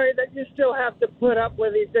sorry that you still have to put up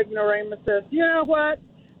with these ignoramuses. You know what?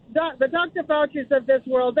 The Dr. Fauci's of this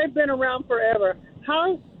world, they've been around forever.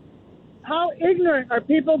 How ignorant are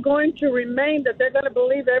people going to remain that they're going to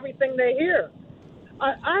believe everything they hear?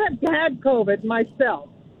 I have had COVID myself.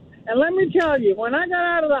 And let me tell you, when I got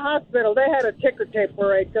out of the hospital, they had a ticker tape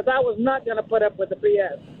parade because I was not going to put up with the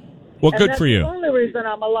BS. Well, good for you. The only reason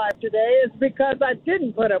I'm alive today is because I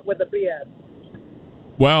didn't put up with the BS.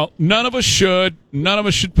 Well, none of us should. None of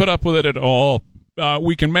us should put up with it at all.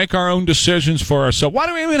 We can make our own decisions for ourselves. Why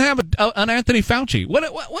do we even have an Anthony Fauci? What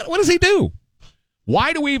does he do?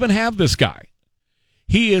 Why do we even have this guy?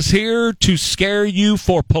 He is here to scare you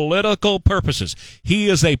for political purposes. He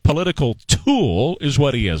is a political tool, is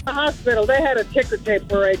what he is. The hospital, they had a ticker tape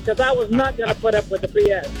parade because I was not going to put up with the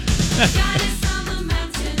BS.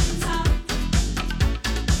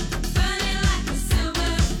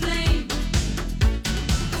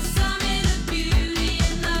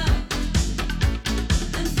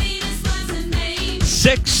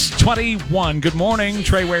 Good morning.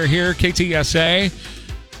 Trey Ware here, KTSA.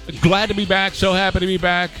 Glad to be back. So happy to be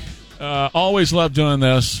back. Always love doing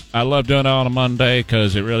this. I love doing it on a Monday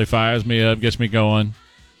because it really fires me up, gets me going.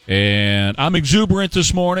 And I'm exuberant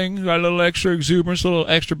this morning. Got a little extra exuberance, a little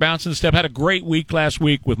extra bounce in the step. Had a great week last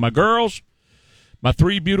week with my girls, my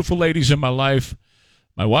 3 beautiful ladies in my life,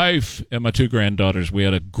 my wife, and my 2 granddaughters. We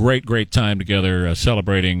had a great, great time together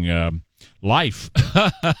celebrating life,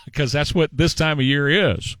 because that's what this time of year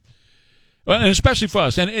is. Well, and especially for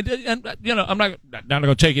us. And you know, I'm not going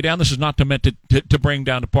to take you down. This is not meant to bring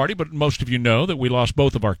down the party, but most of you know that we lost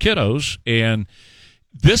both of our kiddos. And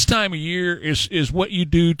this time of year is what you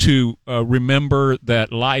do to remember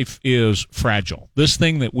that life is fragile. This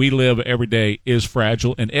thing that we live every day is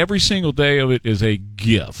fragile, and every single day of it is a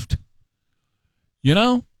gift. You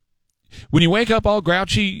know? When you wake up all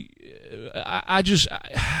grouchy, I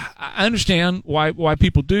understand why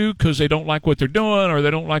people do, because they don't like what they're doing, or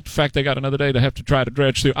they don't like the fact they got another day to have to try to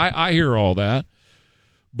dredge through. I hear all that,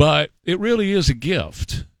 but it really is a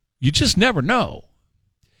gift. You just never know.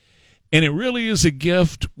 And it really is a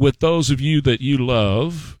gift with those of you that you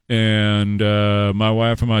love. And my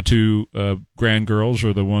wife and my 2 grandgirls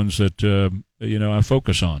are the ones that I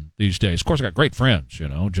focus on these days. Of course, I got great friends,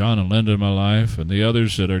 John and Linda in my life, and the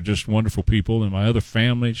others that are just wonderful people, and my other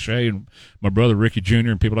family, Shay and my brother Ricky Jr.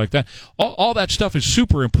 and people like that. All that stuff is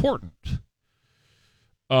super important.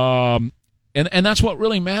 And that's what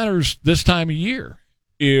really matters this time of year,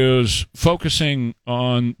 is focusing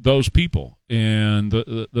on those people and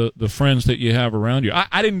the friends that you have around you.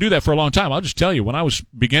 I didn't do that for a long time. I'll just tell you, when I was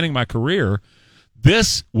beginning my career,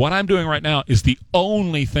 what I'm doing right now is the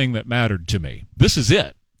only thing that mattered to me. This is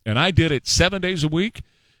it. And I did it 7 days a week.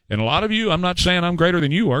 And a lot of you, I'm not saying I'm greater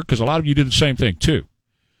than you are, because a lot of you did the same thing too.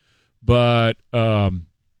 But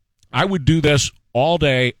I would do this all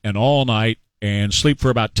day and all night, and sleep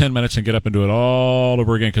for about 10 minutes and get up and do it all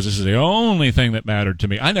over again, because this is the only thing that mattered to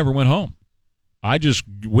me. I never went home. I just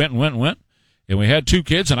went. And we had 2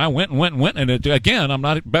 kids, and I went. And again, I'm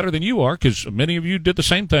not better than you are, because many of you did the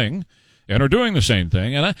same thing and are doing the same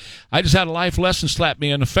thing. And I just had a life lesson slap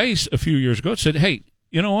me in the face a few years ago. It said, hey,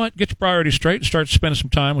 you know what? Get your priorities straight and start spending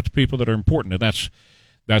some time with the people that are important. And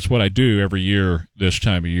that's what I do every year this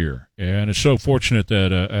time of year. And it's so fortunate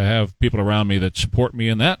that I have people around me that support me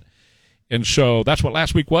in that. And so that's what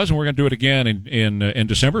last week was, and we're going to do it again in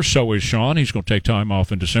December. So is Sean. He's going to take time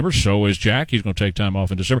off in December. So is Jack. He's going to take time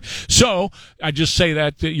off in December. So I just say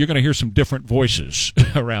that you're going to hear some different voices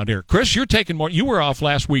around here. Chris, you're taking more. You were off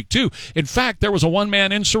last week, too. In fact, there was a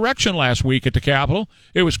one-man insurrection last week at the Capitol.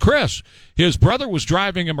 It was Chris. His brother was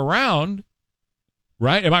driving him around,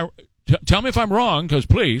 right? Tell me if I'm wrong, because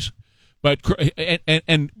please. But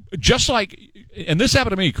and just like, and this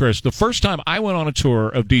happened to me, Chris, the first time I went on a tour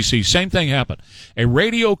of D.C., same thing happened. A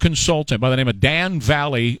radio consultant by the name of Dan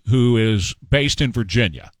Valley, who is based in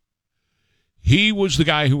Virginia, he was the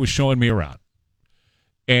guy who was showing me around.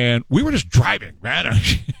 And we were just driving, man.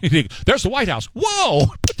 There's the White House. Whoa,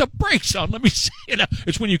 put the brakes on. Let me see it.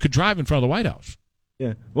 It's when you could drive in front of the White House.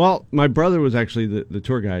 Yeah. Well, my brother was actually the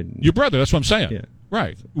tour guide. Your brother, that's what I'm saying. Yeah.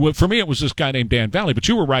 Right. Well, for me, it was this guy named Dan Valley, but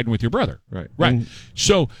you were riding with your brother. Right. Right.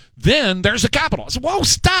 So then there's the Capitol. I said, whoa,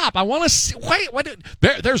 stop. I want to see. Wait.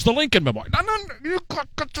 There's the Lincoln Memorial. No, you got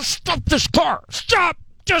to stop this car. Stop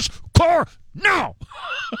this car now.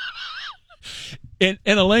 And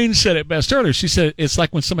Elaine said it best earlier. She said, it's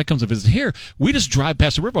like when somebody comes to visit here, we just drive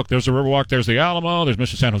past the Riverwalk. There's the Riverwalk, there's the Alamo, there's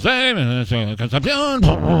Mr. San Jose.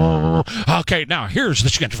 Okay, now here's the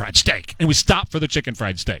chicken fried steak. And we stop for the chicken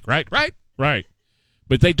fried steak, right? Right.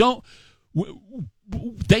 But they don't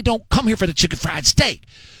come here for the chicken fried steak.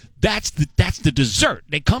 That's the dessert.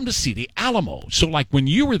 They come to see the Alamo. So like when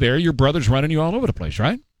you were there, your brother's running you all over the place,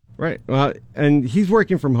 right? Right. Well, and he's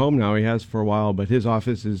working from home now. He has for a while, but his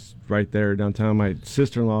office is right there downtown. My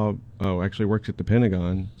sister-in-law actually works at the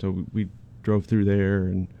Pentagon, so we drove through there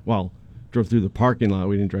and, drove through the parking lot.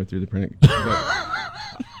 We didn't drive through the Pentagon.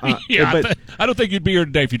 But I don't think you'd be here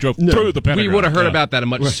today if you drove through the Pentagon. We would have heard about that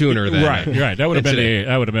much sooner. Than right. That would have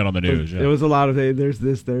been on the news. There was a lot of there's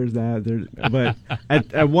this, there's that. But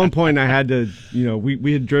at one point, I had to,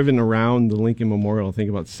 we had driven around the Lincoln Memorial, I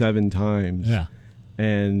think about 7 times. Yeah.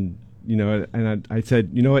 And I said,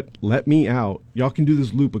 you know what? Let me out. Y'all can do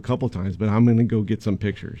this loop a couple times, but I'm going to go get some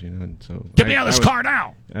pictures. And so get me out of this car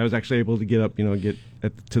now. I was actually able to get up, get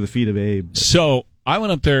to the feet of Abe. So I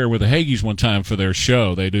went up there with the Hagees one time for their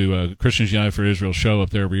show. They do a Christians United for Israel show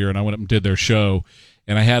up there every year, and I went up and did their show.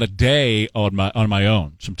 And I had a day on my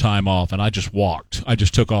own, some time off, and I just walked. I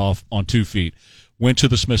just took off on 2 feet. Went to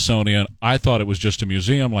the Smithsonian. I thought it was just a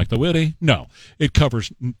museum like the Whitty. No, it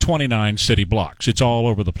covers 29 city blocks. It's all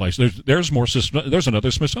over the place. There's more. There's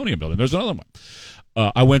another Smithsonian building. There's another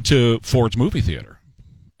one. I went to Ford's movie theater,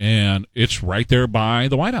 and it's right there by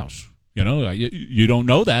the White House. You know, you don't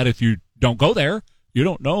know that if you don't go there. You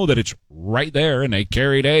don't know that it's right there, and they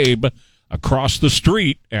carried Abe across the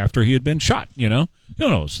street after he had been shot. You don't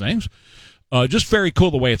know those things. Just very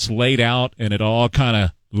cool the way it's laid out, and it all kind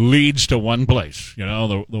of leads to one place,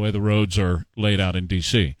 the way the roads are laid out in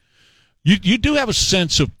D.C. You do have a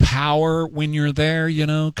sense of power when you're there,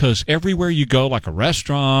 because everywhere you go, like a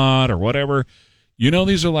restaurant or whatever,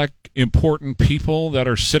 these are like important people that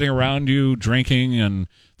are sitting around you drinking, and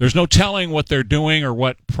there's no telling what they're doing or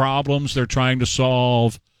what problems they're trying to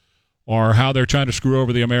solve or how they're trying to screw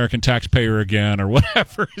over the American taxpayer again or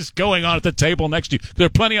whatever is going on at the table next to you.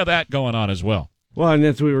 There's plenty of that going on as well. Well, and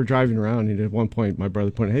as we were driving around, and at one point my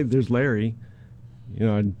brother pointed, "Hey, there's Larry."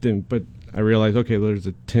 I didn't, but I realized, okay, there's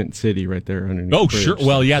a tent city right there underneath. Oh, the bridge. sure.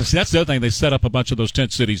 Well, yes, that's the other thing. They set up a bunch of those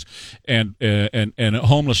tent cities, and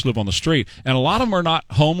homeless live on the street. And a lot of them are not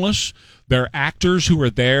homeless. They're actors who are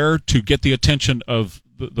there to get the attention of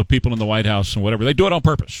the people in the White House and whatever. They do it on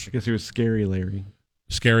purpose. I guess he was Scary Larry.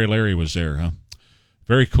 Scary Larry was there, huh?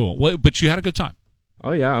 Very cool. Well, but you had a good time.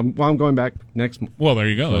 Oh, yeah. I'm going back next month. Well, there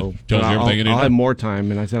you go. So, tells you everything you need. I'll have more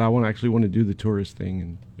time, and I said I want to do the tourist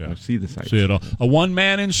thing and see the sights. See it all. A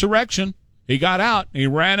one-man insurrection. He got out. He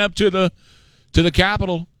ran up to the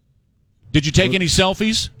Capitol. Did you take any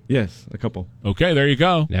selfies? Yes, a couple. Okay, there you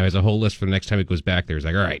go. Now he has a whole list for the next time he goes back there. He's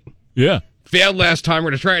like, all right. Yeah. Failed last time. We're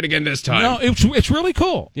going to try it again this time. No, it's really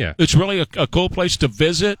cool. Yeah. It's really a cool place to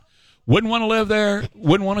visit. Wouldn't want to live there.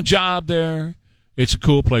 Wouldn't want a job there. It's a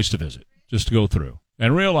cool place to visit, just to go through.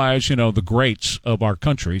 And realize, the greats of our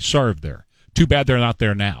country served there. Too bad they're not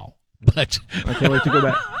there now. But I can't wait to go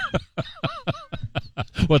back.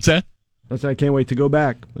 What's that? I can't wait to go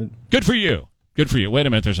back. Good for you. Good for you. Wait a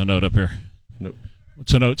minute. There's a note up here. Nope.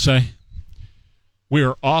 What's the note say? We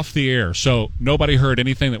are off the air, so nobody heard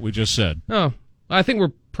anything that we just said. Oh, I think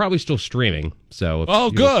we're probably still streaming. So.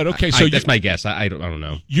 Good. Okay, so that's my guess. I don't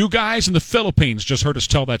know. You guys in the Philippines just heard us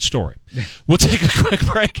tell that story. We'll take a quick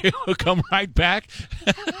break and we'll come right back.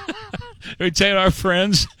 We tell our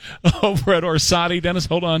friends over at Orsatti. Dennis,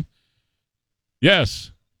 hold on.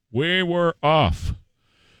 Yes, we were off.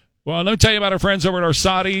 Well, let me tell you about our friends over at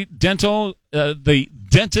Orsatti Dental. The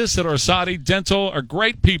dentists at Orsatti Dental are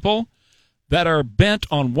great people that are bent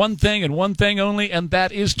on one thing and one thing only, and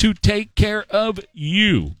that is to take care of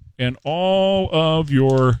you and all of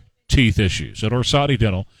your teeth issues at Orsatti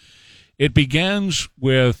Dental. It begins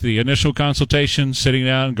with the initial consultation, sitting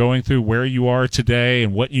down, going through where you are today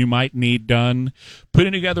and what you might need done,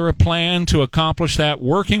 putting together a plan to accomplish that,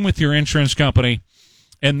 working with your insurance company,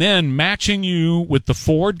 and then matching you with the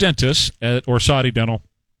 4 dentists at Orsatti Dental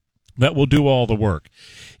that will do all the work.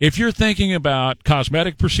 If you're thinking about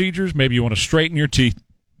cosmetic procedures, maybe you want to straighten your teeth,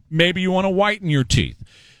 maybe you want to whiten your teeth,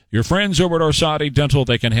 your friends over at Orsatti Dental,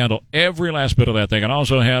 they can handle every last bit of that. They can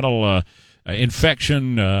also handle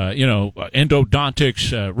infection,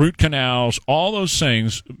 endodontics, root canals, all those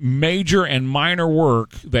things, major and minor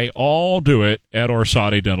work. They all do it at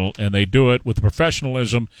Orsatti Dental, and they do it with the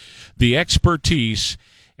professionalism, the expertise,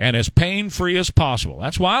 and as pain-free as possible.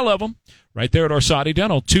 That's why I love them. Right there at Orsatti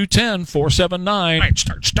Dental,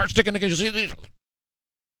 210-479. Start sticking the...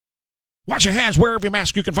 Wash your hands, wear every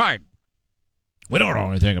mask you can find. We don't know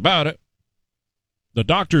anything about it. The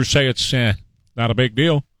doctors say it's not a big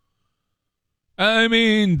deal. I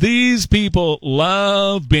mean, these people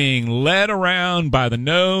love being led around by the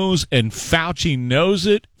nose, and Fauci knows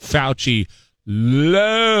it. Fauci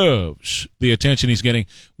loves the attention he's getting.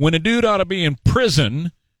 When a dude ought to be in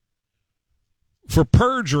prison for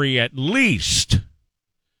perjury at least,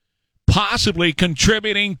 possibly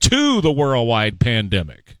contributing to the worldwide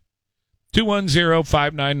pandemic.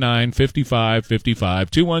 210-599-5555.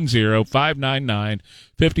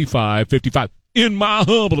 210-599-5555. In my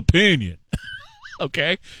humble opinion.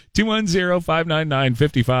 Okay?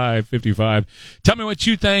 210-599-5555. Tell me what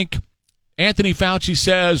you think. Anthony Fauci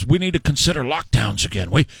says we need to consider lockdowns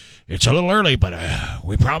again. It's a little early, but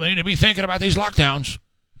we probably need to be thinking about these lockdowns.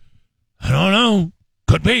 I don't know.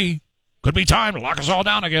 Could be time to lock us all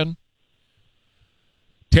down again.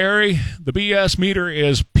 Terry, the BS meter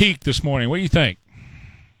is peaked this morning. What do you think?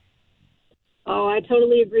 Oh, I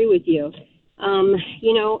totally agree with you.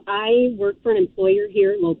 I work for an employer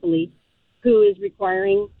here locally who is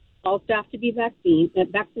requiring all staff to be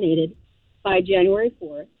vaccinated by January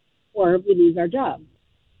 4th, or we lose our jobs.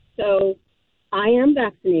 So I am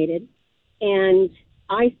vaccinated, and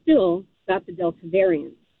I still got the Delta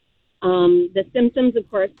variant. The symptoms, of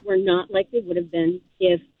course, were not like they would have been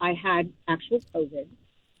if I had actual COVID,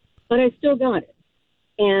 but I still got it.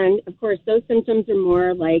 And, of course, those symptoms are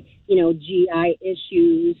more like, GI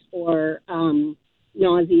issues or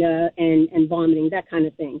nausea and vomiting, that kind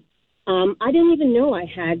of thing. I didn't even know I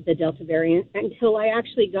had the Delta variant until I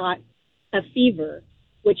actually got a fever,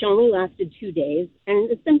 which only lasted 2 days. And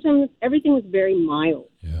the symptoms, everything was very mild.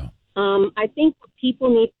 Yeah. I think what people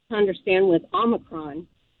need to understand with Omicron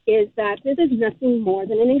is that this is nothing more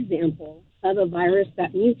than an example of a virus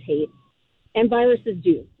that mutates. And viruses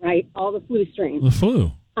do, right? All the flu strains. The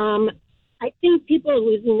flu. I think people are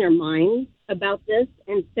losing their minds about this,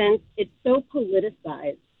 and since it's so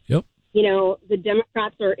politicized, yep. The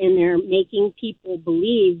Democrats are in there making people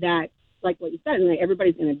believe that, like what you said, like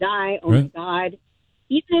everybody's going to die. Oh, right. my God.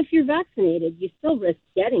 Even if you're vaccinated, you still risk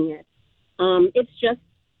getting it. It's just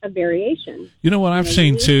a variation. You know what I've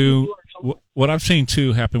seen too? What I've seen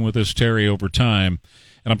too happen with this, Terry, over time,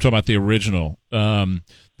 and I'm talking about the original.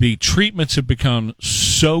 The treatments have become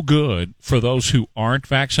so good for those who aren't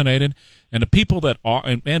vaccinated, and the people that are,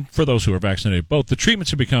 and for those who are vaccinated, both. The treatments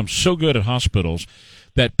have become so good at hospitals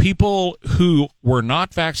that people who were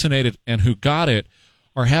not vaccinated and who got it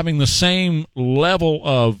are having the same level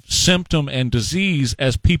of symptom and disease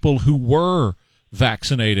as people who were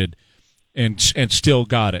vaccinated and still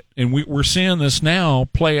got it. And we're seeing this now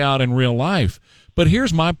play out in real life. But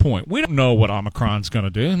here's my point. We don't know what Omicron's going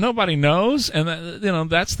to do. Nobody knows, and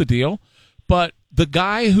that's the deal. But the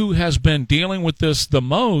guy who has been dealing with this the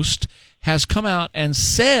most has come out and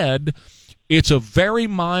said it's a very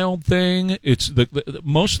mild thing. It's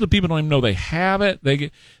most of the people don't even know they have it.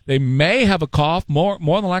 They may have a cough. More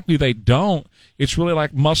than likely they don't. It's really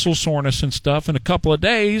like muscle soreness and stuff. In a couple of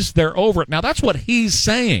days, they're over it. Now, that's what he's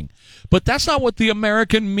saying. But that's not what the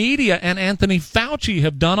American media and Anthony Fauci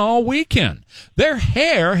have done all weekend. Their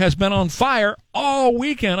hair has been on fire all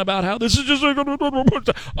weekend about how this is just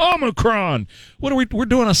Omicron. We're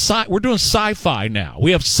doing sci-fi now.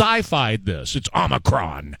 We have sci-fi'd this. It's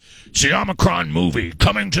Omicron. It's the Omicron movie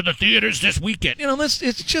coming to the theaters this weekend.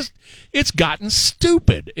 It's gotten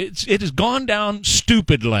stupid. It has gone down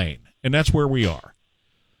stupid lane, and that's where we are.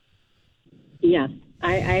 Yes,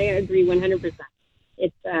 I agree 100%.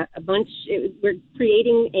 It's we're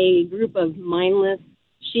creating a group of mindless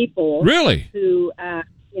sheeple. Really? Who,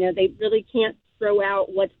 they really can't throw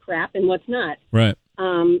out what's crap and what's not. Right.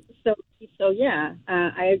 So yeah,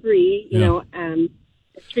 I agree. The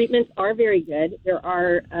treatments are very good. There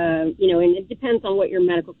are, and it depends on what your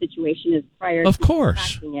medical situation is prior to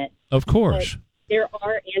practicing it. Of course. But there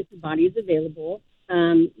are antibodies available.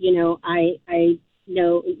 I know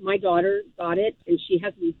my daughter got it, and she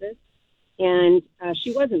has lupus. And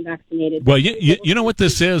she wasn't vaccinated. Well, you know what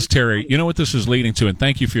this is, Terry? You know what this is leading to? And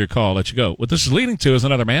thank you for your call. I'll let you go. What this is leading to is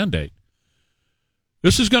another mandate.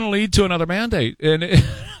 This is going to lead to another mandate. And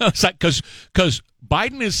it's like, because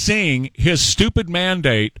Biden is seeing his stupid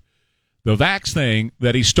mandate, the vax thing,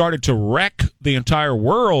 that he started to wreck the entire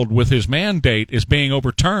world with his mandate, is being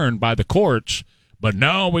overturned by the courts. But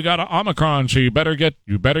no, we got an Omicron, so you better get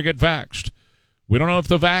vaxxed. We don't know if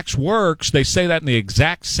the vax works. They say that in the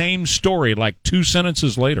exact same story, like 2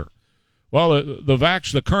 sentences later. Well,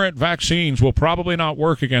 the current vaccines will probably not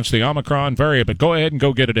work against the Omicron variant, but go ahead and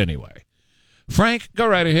go get it anyway. Frank, go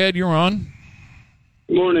right ahead. You're on.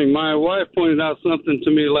 Good morning. My wife pointed out something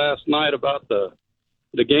to me last night about the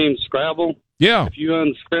game Scrabble. Yeah. If you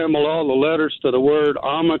unscramble all the letters to the word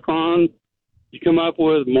Omicron, you come up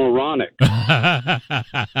with moronic.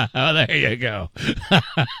 Oh, there you go.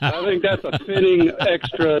 I think that's a fitting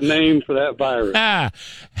extra name for that virus.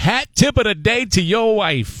 Hat tip of the day to your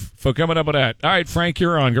wife for coming up with that. All right, Frank,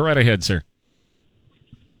 you're on. Go right ahead, sir.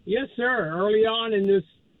 Yes, sir. Early on in this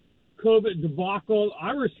COVID debacle,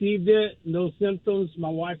 I received it, no symptoms. My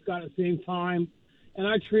wife got it at the same time, and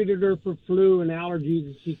I treated her for flu and allergies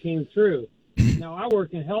as she came through. Now, I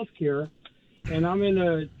work in healthcare, and I'm in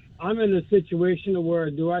a situation where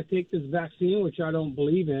do I take this vaccine, which I don't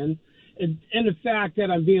believe in, and the fact that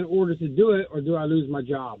I'm being ordered to do it, or do I lose my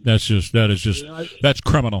job? That's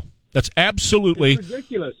criminal. That's absolutely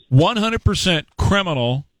ridiculous. 100%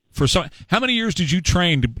 criminal. For some, how many years did you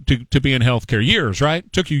train to be in healthcare? Years, right?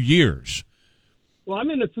 It took you years. Well,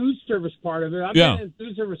 I'm in the food service part of it. I've been in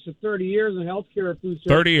food service for 30 years, and healthcare food service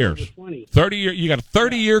 30 years. For 20. 30 years. You got a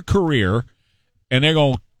 30-year career, and they're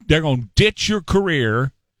going to ditch your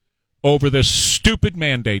career over this stupid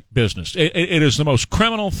mandate business. It is the most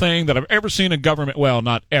criminal thing that I've ever seen in government. Well,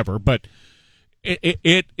 not ever, but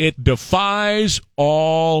it defies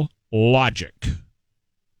all logic.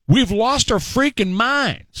 We've lost our freaking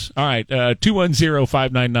minds. All right,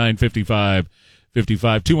 210-599-5555,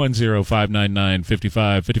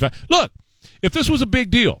 210-599-5555. Look, if this was a big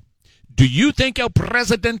deal, do you think El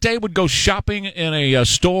Presidente would go shopping in a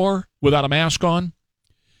store without a mask on?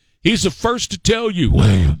 He's the first to tell you,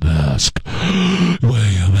 wear your mask.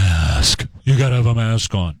 Wear your mask. You got to have a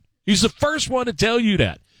mask on. He's the first one to tell you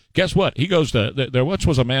that. Guess what? He goes to, there once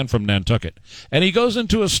was a man from Nantucket, and he goes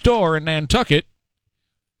into a store in Nantucket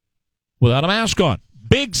without a mask on.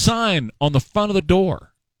 Big sign on the front of the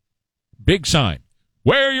door. Big sign.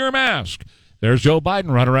 Wear your mask. There's Joe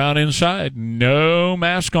Biden running around inside. No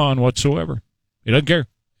mask on whatsoever. He doesn't care.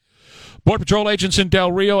 Border Patrol agents in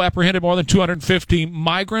Del Rio apprehended more than 250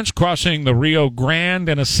 migrants crossing the Rio Grande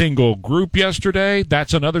in a single group yesterday.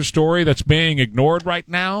 That's another story that's being ignored right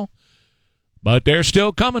now. But they're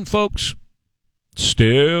still coming, folks.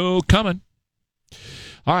 Still coming.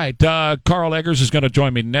 All right, Carl Eggers is going to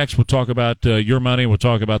join me next. We'll talk about your money. We'll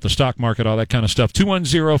talk about the stock market, all that kind of stuff.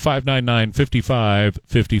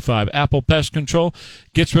 210-599-5555. Apple Pest Control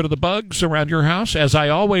gets rid of the bugs around your house. As I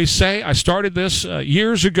always say, I started this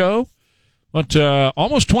years ago. But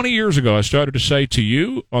almost 20 years ago, I started to say to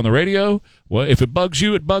you on the radio, well, if it bugs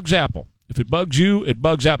you, it bugs Apple. If it bugs you, it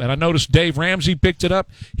bugs Apple. And I noticed Dave Ramsey picked it up.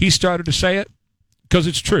 He started to say it because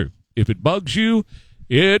it's true. If it bugs you,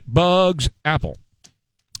 it bugs Apple.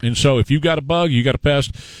 And so if you've got a bug, you got a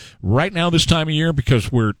pest, right now this time of year,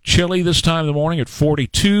 because we're chilly this time in the morning at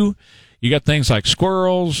 42, you got things like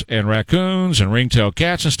squirrels and raccoons and ringtail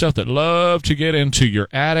cats and stuff that love to get into your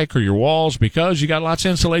attic or your walls because you got lots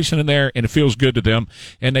of insulation in there and it feels good to them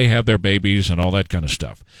and they have their babies and all that kind of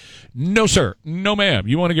stuff. No, sir. No, ma'am.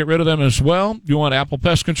 You want to get rid of them as well? You want Apple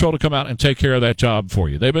Pest Control to come out and take care of that job for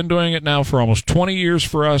you. They've been doing it now for almost 20 years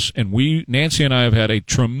for us, and Nancy and I have had a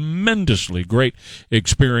tremendously great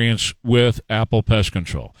experience with Apple Pest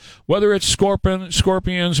Control. Whether it's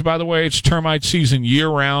scorpions, by the way, it's termite season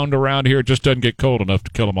year-round around here. It just doesn't get cold enough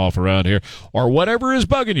to kill them off around here. Or whatever is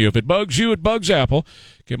bugging you. If it bugs you, it bugs Apple.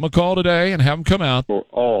 Give them a call today and have them come out. For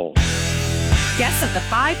all. Guests of the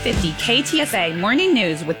 550 KTSA Morning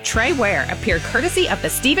News with Trey Ware appear courtesy of the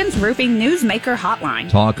Stevens Roofing Newsmaker Hotline.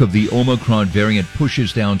 Talk of the Omicron variant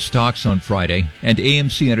pushes down stocks on Friday, and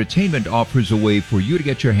AMC Entertainment offers a way for you to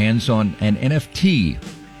get your hands on an NFT.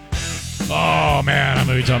 Oh, man, I'm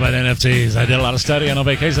going to be talking about NFTs. I did a lot of studying on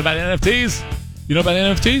vacation about NFTs. You know about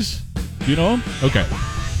NFTs? You know them? Okay.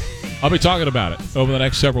 I'll be talking about it over the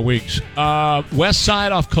next several weeks. West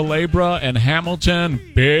side off Culebra and Hamilton,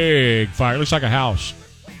 big fire. It looks like a house,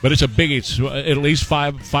 but it's a biggie. It's at least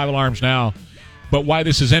five alarms now. But why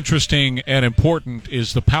this is interesting and important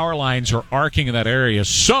is the power lines are arcing in that area.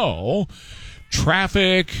 So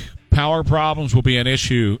traffic, power problems will be an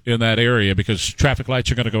issue in that area because traffic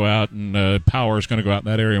lights are going to go out and power is going to go out in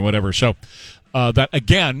that area and whatever. So that,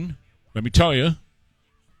 again, let me tell you,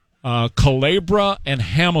 Culebra and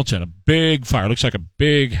Hamilton, a big fire. Looks like a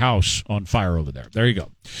big house on fire over there. There you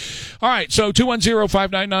go. All right, so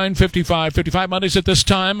 210-599-5555. Mondays at this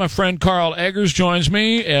time, my friend Carl Eggers joins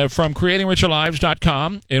me from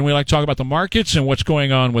creatingricherlives.com, and we like to talk about the markets and what's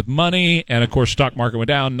going on with money. And, of course, stock market went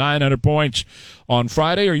down 900 points on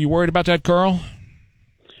Friday. Are you worried about that, Carl?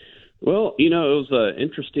 Well, it was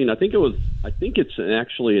interesting. I think it's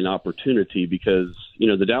actually an opportunity because,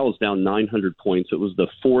 the Dow was down 900 points. It was the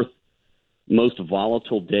fourth most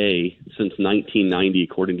volatile day since 1990,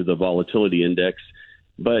 according to the volatility index.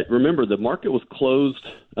 But remember, the market was closed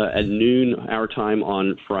at noon our time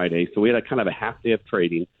on Friday. So we had a kind of a half day of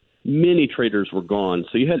trading. Many traders were gone.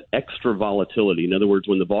 So you had extra volatility. In other words,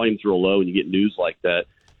 when the volumes are low and you get news like that,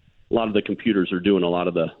 a lot of the computers are doing a lot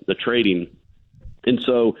of the trading. And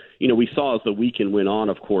so, we saw as the weekend went on,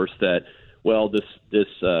 of course, that, well,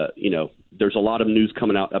 there's a lot of news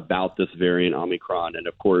coming out about this variant Omicron. And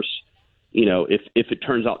of course, if it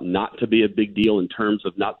turns out not to be a big deal in terms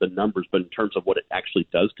of not the numbers, but in terms of what it actually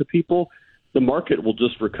does to people, the market will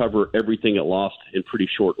just recover everything it lost in pretty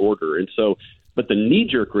short order. And so, but the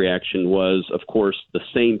knee-jerk reaction was, of course, the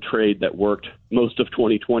same trade that worked most of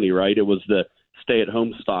 2020, right? It was the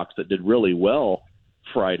stay-at-home stocks that did really well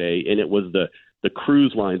Friday, and it was the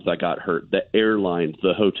cruise lines that got hurt, the airlines,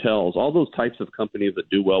 the hotels, all those types of companies that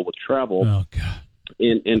do well with travel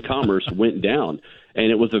and commerce went down. And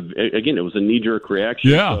it was a knee-jerk reaction.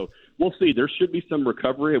 Yeah. So we'll see. There should be some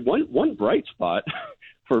recovery. One bright spot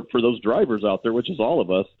for those drivers out there, which is all of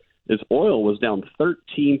us, is oil was down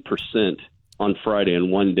 13% on Friday in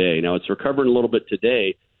one day. Now, it's recovering a little bit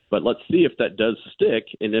today, But let's see if that does stick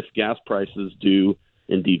and if gas prices do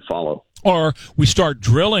indeed follow. Or we start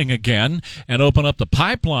drilling again and open up the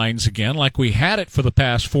pipelines again like we had it for the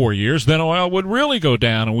past 4 years, then oil would really go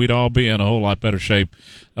down and we'd all be in a whole lot better shape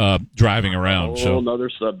driving around. Whole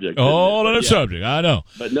another subject. Subject, I know.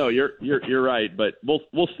 But no, you're right. But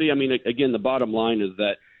we'll see. I mean, again, the bottom line is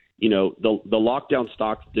that, you know, the lockdown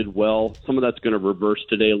stocks did well. Some of that's going to reverse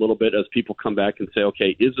today a little bit as people come back and say,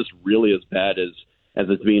 okay, is this really as bad as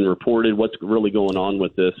it's being reported? What's really going on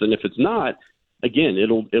with this? And if it's not, again,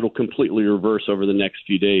 it'll completely reverse over the next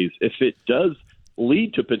few days. If it does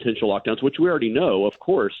lead to potential lockdowns, which we already know, of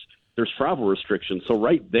course, there's travel restrictions. So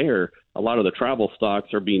right there, a lot of the travel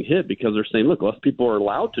stocks are being hit because they're saying, look, less people are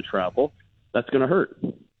allowed to travel. That's going to hurt.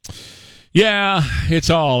 Yeah, it's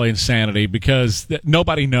all insanity because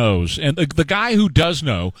nobody knows. And the guy who does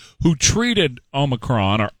know, who treated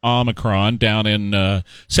Omicron down in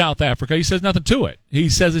South Africa, he says nothing to it. He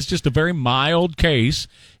says it's just a very mild case,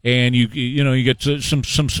 and you get some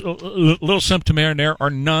little symptom here and there, or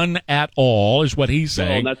none at all, is what he's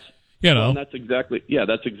saying. Well, that's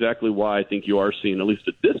exactly why I think you are seeing, at least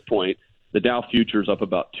at this point, the Dow futures up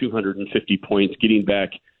about 250 points, getting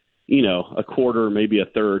back, you know, a quarter, maybe a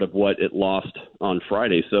third of what it lost on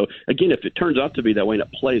Friday. So, again, if it turns out to be that way and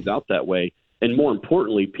it plays out that way, and more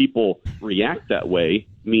importantly, people react that way,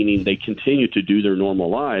 meaning they continue to do their normal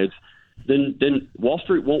lives, then Wall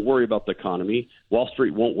Street won't worry about the economy. Wall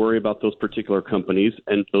Street won't worry about those particular companies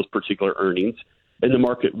and those particular earnings, and the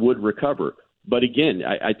market would recover. But, again,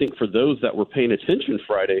 I think for those that were paying attention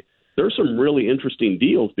Friday, there are some really interesting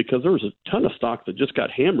deals because there was a ton of stocks that just got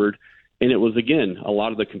hammered. And it was, again, a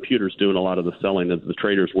lot of the computers doing a lot of the selling as the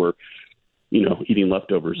traders were, you know, eating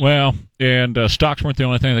leftovers. Well, and stocks weren't the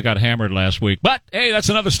only thing that got hammered last week. But, hey, that's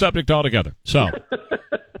another subject altogether. So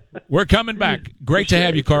we're coming back. Great to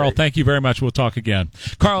have you, Carl. Thank you very much. We'll talk again.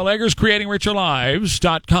 Carl Eggers,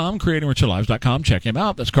 CreatingRicherLives.com, CreatingRicherLives.com. Check him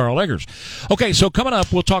out. That's Carl Eggers. Okay, so coming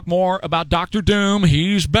up, we'll talk more about Dr. Doom.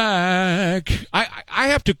 He's back. I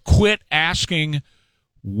have to quit asking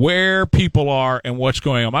where people are and what's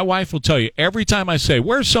going on. My wife will tell you every time I say,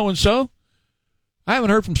 where's so-and-so? I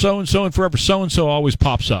haven't heard from so-and-so in forever. So-and-so always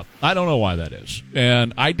pops up. I don't know why that is.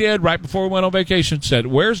 And I did right before we went on vacation, said,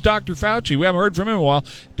 where's Dr. Fauci? We haven't heard from him in a while.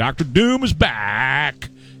 Dr. Doom is back,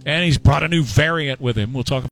 and he's brought a new variant with him. We'll talk about